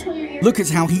Lord! Look at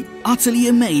how he utterly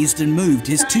amazed and moved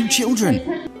his two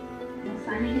children.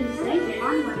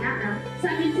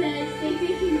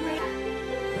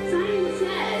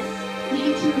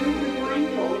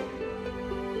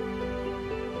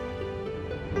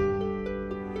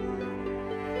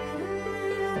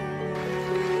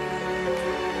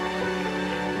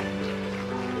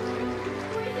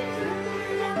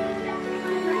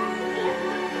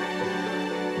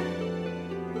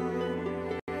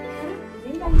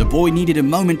 The boy needed a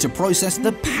moment to process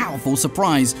the powerful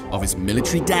surprise of his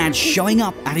military dad showing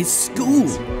up at his school.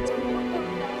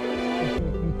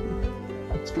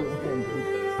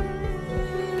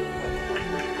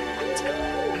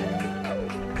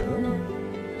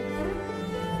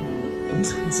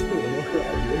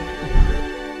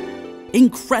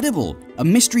 Incredible! A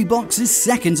mystery box is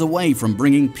seconds away from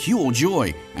bringing pure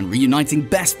joy and reuniting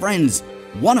best friends,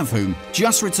 one of whom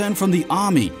just returned from the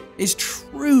army, is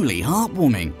truly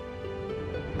heartwarming.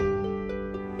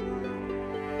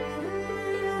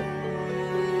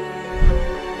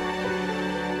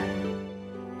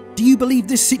 Do you believe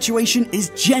this situation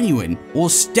is genuine or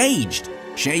staged?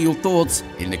 Share your thoughts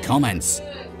in the comments.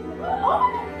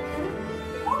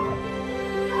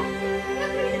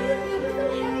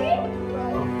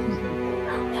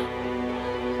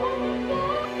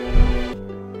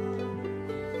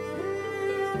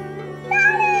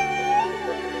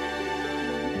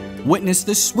 Witness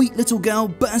the sweet little girl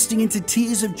bursting into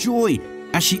tears of joy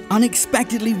as she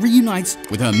unexpectedly reunites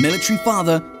with her military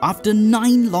father after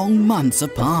 9 long months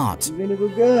apart. You've been a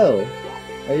good girl.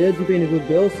 I heard you've been a good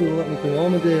girl, so let me come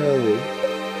home a day early.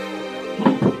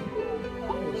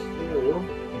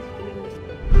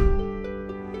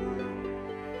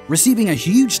 Receiving a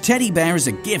huge teddy bear as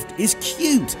a gift is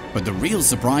cute, but the real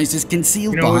surprise is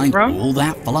concealed behind all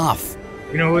that fluff.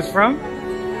 You know who it's from?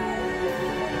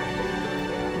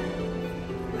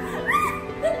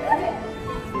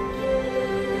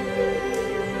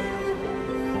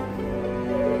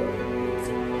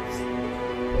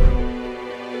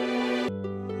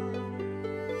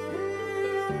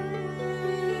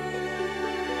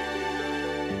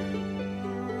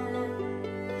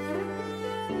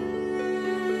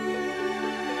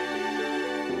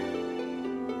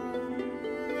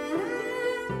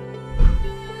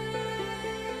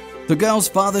 The girl's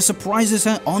father surprises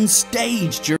her on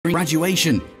stage during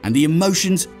graduation, and the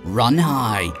emotions run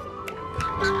high.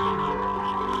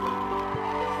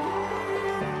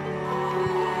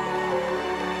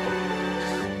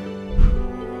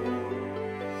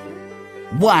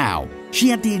 Wow! She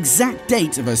had the exact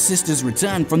date of her sister's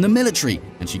return from the military,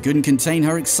 and she couldn't contain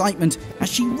her excitement as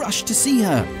she rushed to see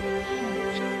her.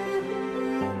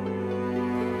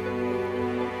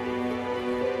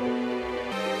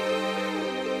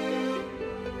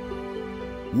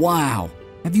 Wow!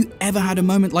 Have you ever had a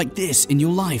moment like this in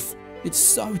your life? It's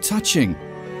so touching.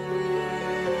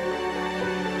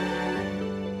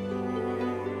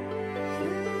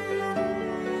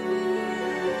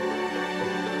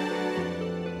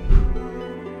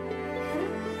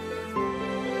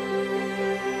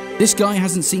 This guy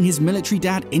hasn't seen his military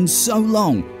dad in so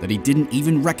long that he didn't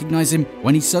even recognize him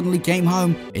when he suddenly came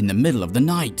home in the middle of the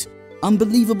night.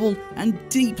 Unbelievable and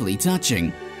deeply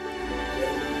touching.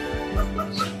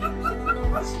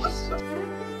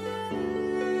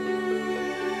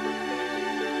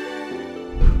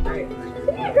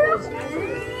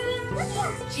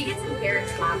 She gets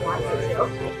embarrassed when I watch her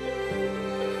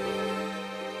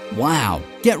too. Wow,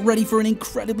 get ready for an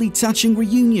incredibly touching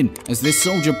reunion as this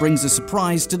soldier brings a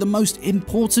surprise to the most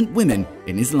important women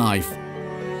in his life.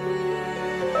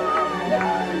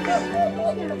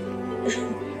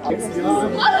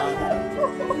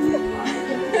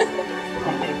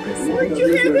 Would you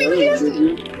hear me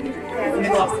kissing?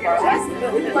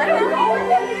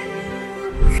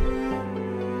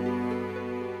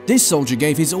 This soldier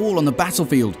gave his all on the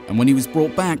battlefield, and when he was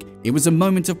brought back, it was a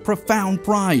moment of profound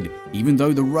pride, even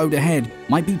though the road ahead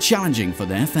might be challenging for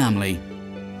their family.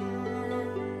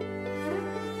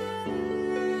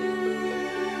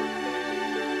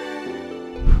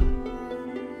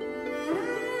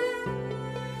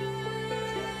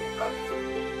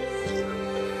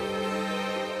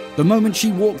 The moment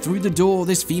she walked through the door,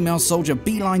 this female soldier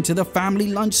beelined to the family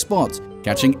lunch spot,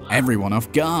 catching everyone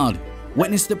off guard.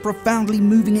 Witness the profoundly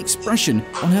moving expression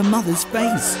on her mother's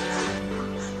face.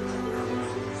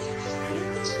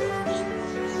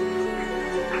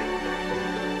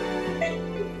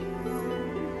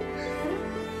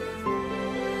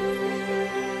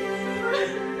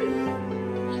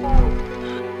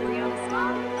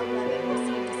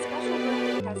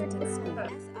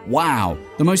 Wow!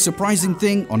 The most surprising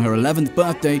thing on her 11th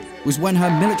birthday was when her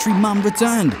military mum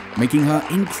returned, making her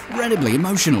incredibly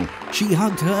emotional. She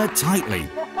hugged her tightly.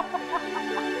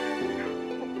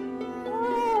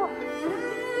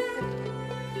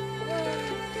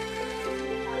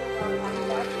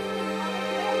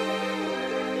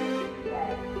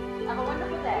 Have a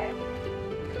wonderful day.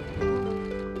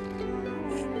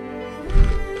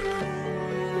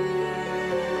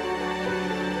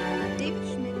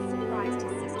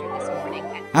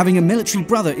 Having a military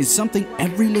brother is something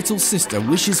every little sister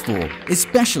wishes for,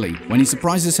 especially when he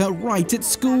surprises her right at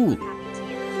school.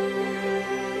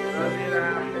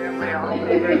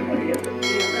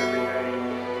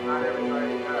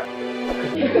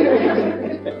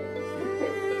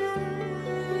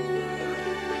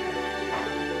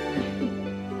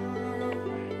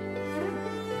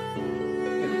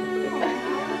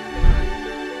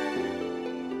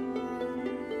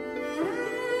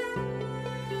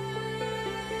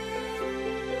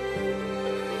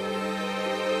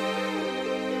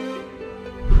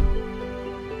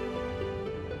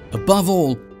 Above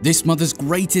all, this mother's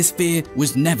greatest fear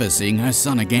was never seeing her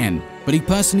son again, but he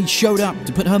personally showed up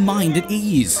to put her mind at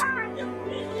ease.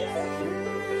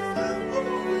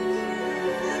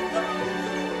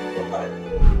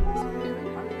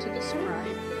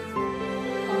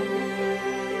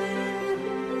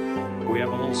 We have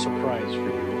a little surprise for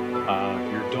you.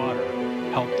 Your daughter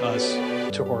helped us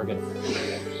to organize.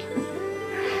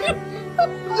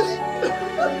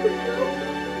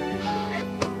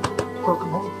 Welcome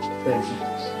home. Thank you.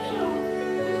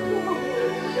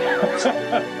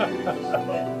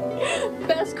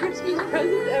 Best Christmas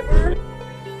present ever.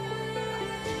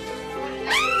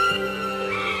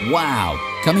 Wow!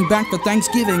 Coming back for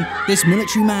Thanksgiving, this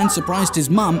military man surprised his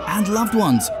mum and loved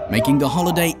ones, making the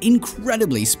holiday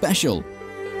incredibly special.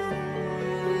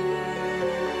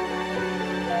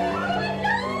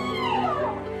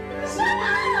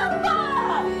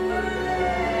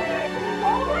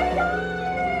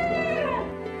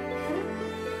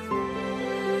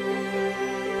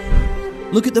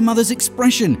 Look at the mother's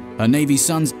expression. Her Navy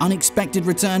son's unexpected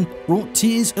return brought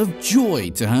tears of joy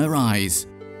to her eyes.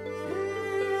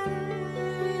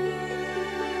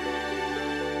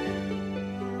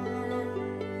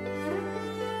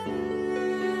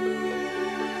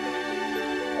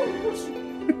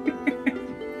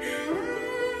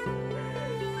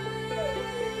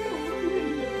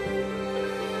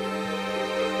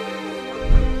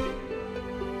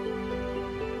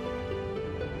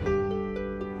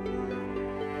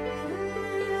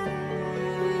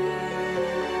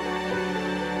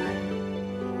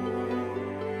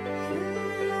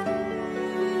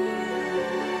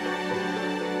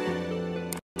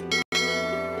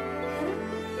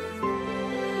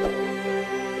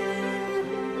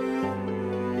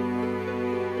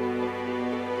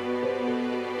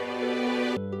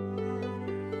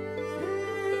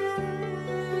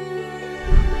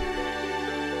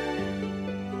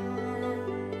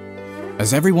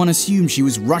 As everyone assumed she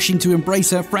was rushing to embrace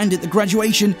her friend at the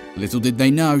graduation, little did they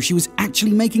know she was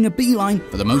actually making a beeline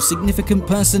for the most significant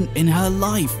person in her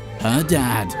life, her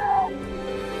dad.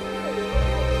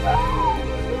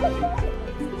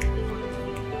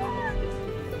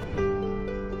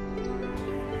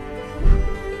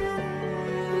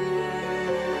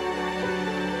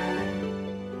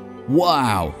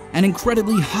 Wow, an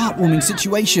incredibly heartwarming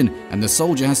situation, and the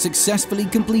soldier has successfully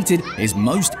completed his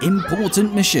most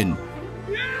important mission.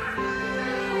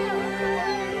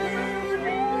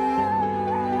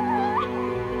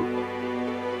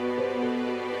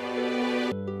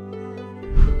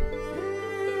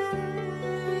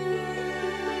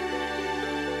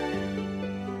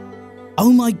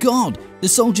 Oh my God! The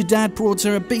soldier dad brought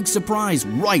her a big surprise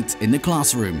right in the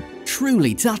classroom.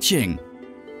 Truly touching.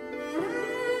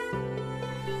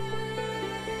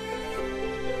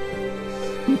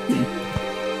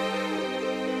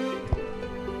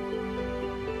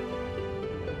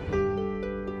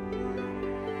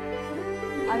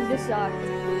 I'm just shocked.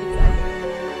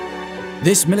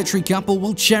 This military couple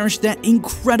will cherish their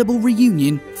incredible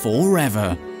reunion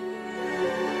forever.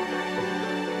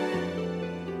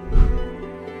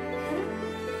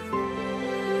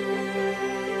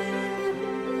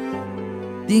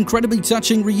 The incredibly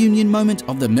touching reunion moment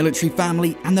of the military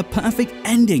family and the perfect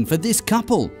ending for this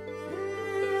couple.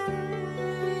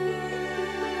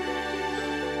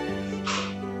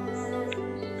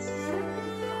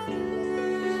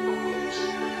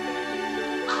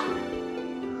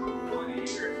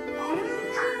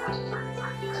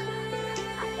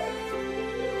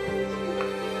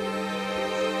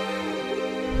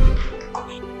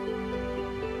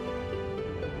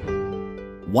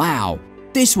 Wow!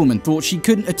 This woman thought she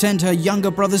couldn't attend her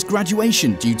younger brother's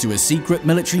graduation due to a secret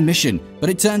military mission, but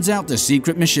it turns out the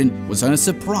secret mission was her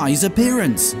surprise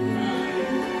appearance.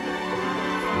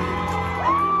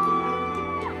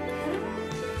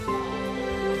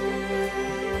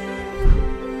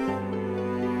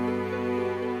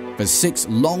 For 6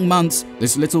 long months,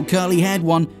 this little curly-haired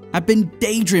one had been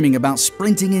daydreaming about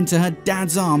sprinting into her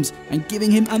dad's arms and giving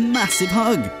him a massive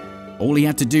hug. All he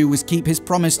had to do was keep his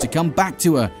promise to come back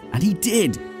to her, and he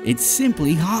did. It's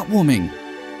simply heartwarming.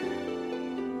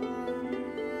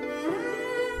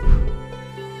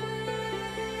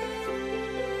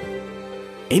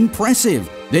 Impressive!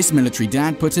 This military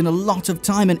dad put in a lot of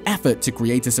time and effort to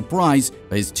create a surprise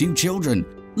for his 2 children.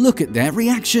 Look at their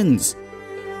reactions.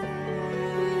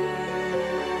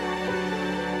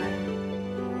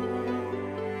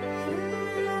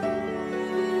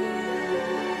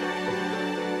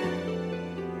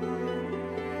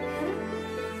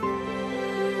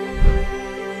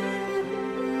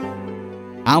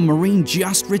 Our Marine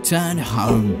just returned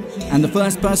home, and the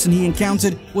first person he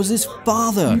encountered was his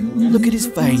father. Look at his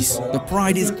face. The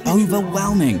pride is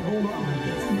overwhelming.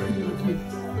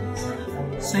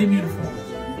 Same uniform.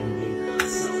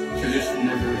 Tradition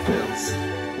never fails.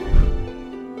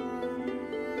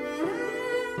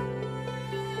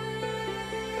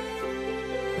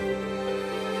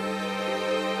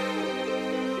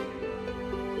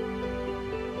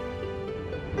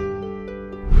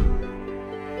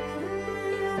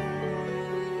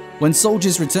 When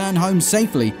soldiers return home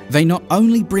safely, they not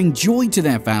only bring joy to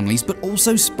their families, but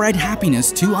also spread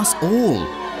happiness to us all.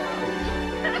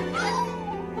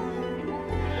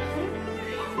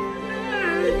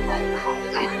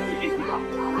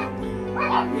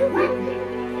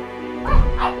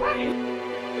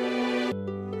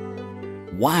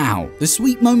 Wow, the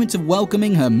sweet moment of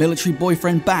welcoming her military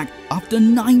boyfriend back after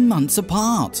 9 months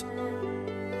apart.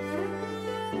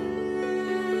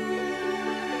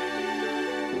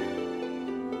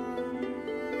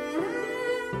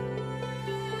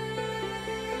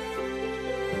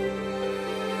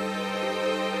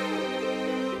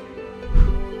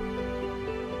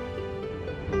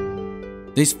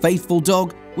 This faithful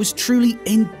dog was truly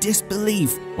in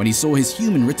disbelief when he saw his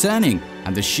human returning,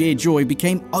 and the sheer joy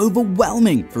became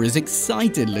overwhelming for his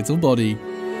excited little body.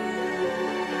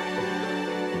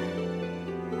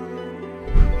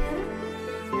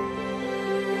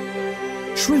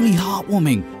 Truly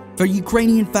heartwarming for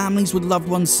Ukrainian families with loved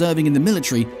ones serving in the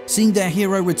military. Seeing their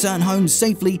hero return home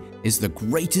safely is the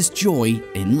greatest joy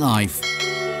in life.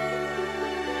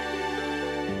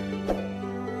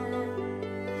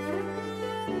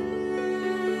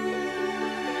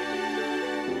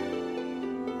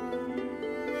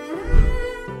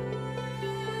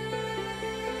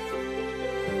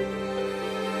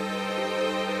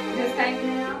 Just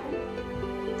hanging out?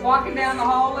 Walking down the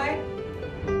hallway?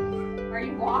 Are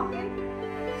you walking?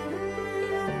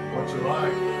 What's it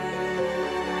like?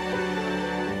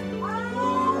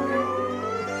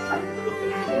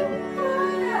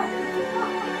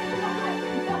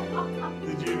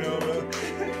 Did you know that?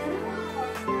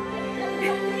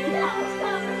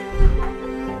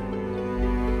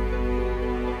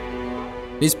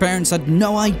 His parents had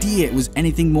no idea it was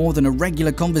anything more than a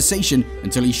regular conversation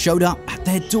until he showed up at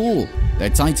their door.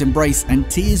 Their tight embrace and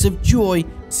tears of joy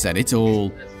said it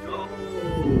all.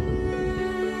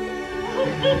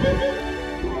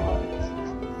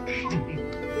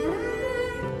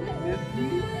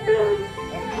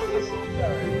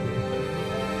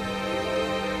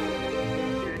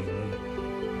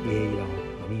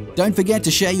 Don't forget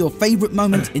to share your favorite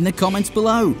moment in the comments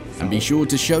below, and be sure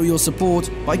to show your support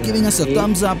by giving us a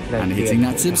thumbs up and hitting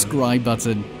that subscribe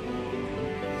button.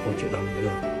 Câu chuyện đồng được,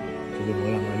 cho nên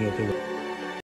mỗi lần bao nhiêu tôi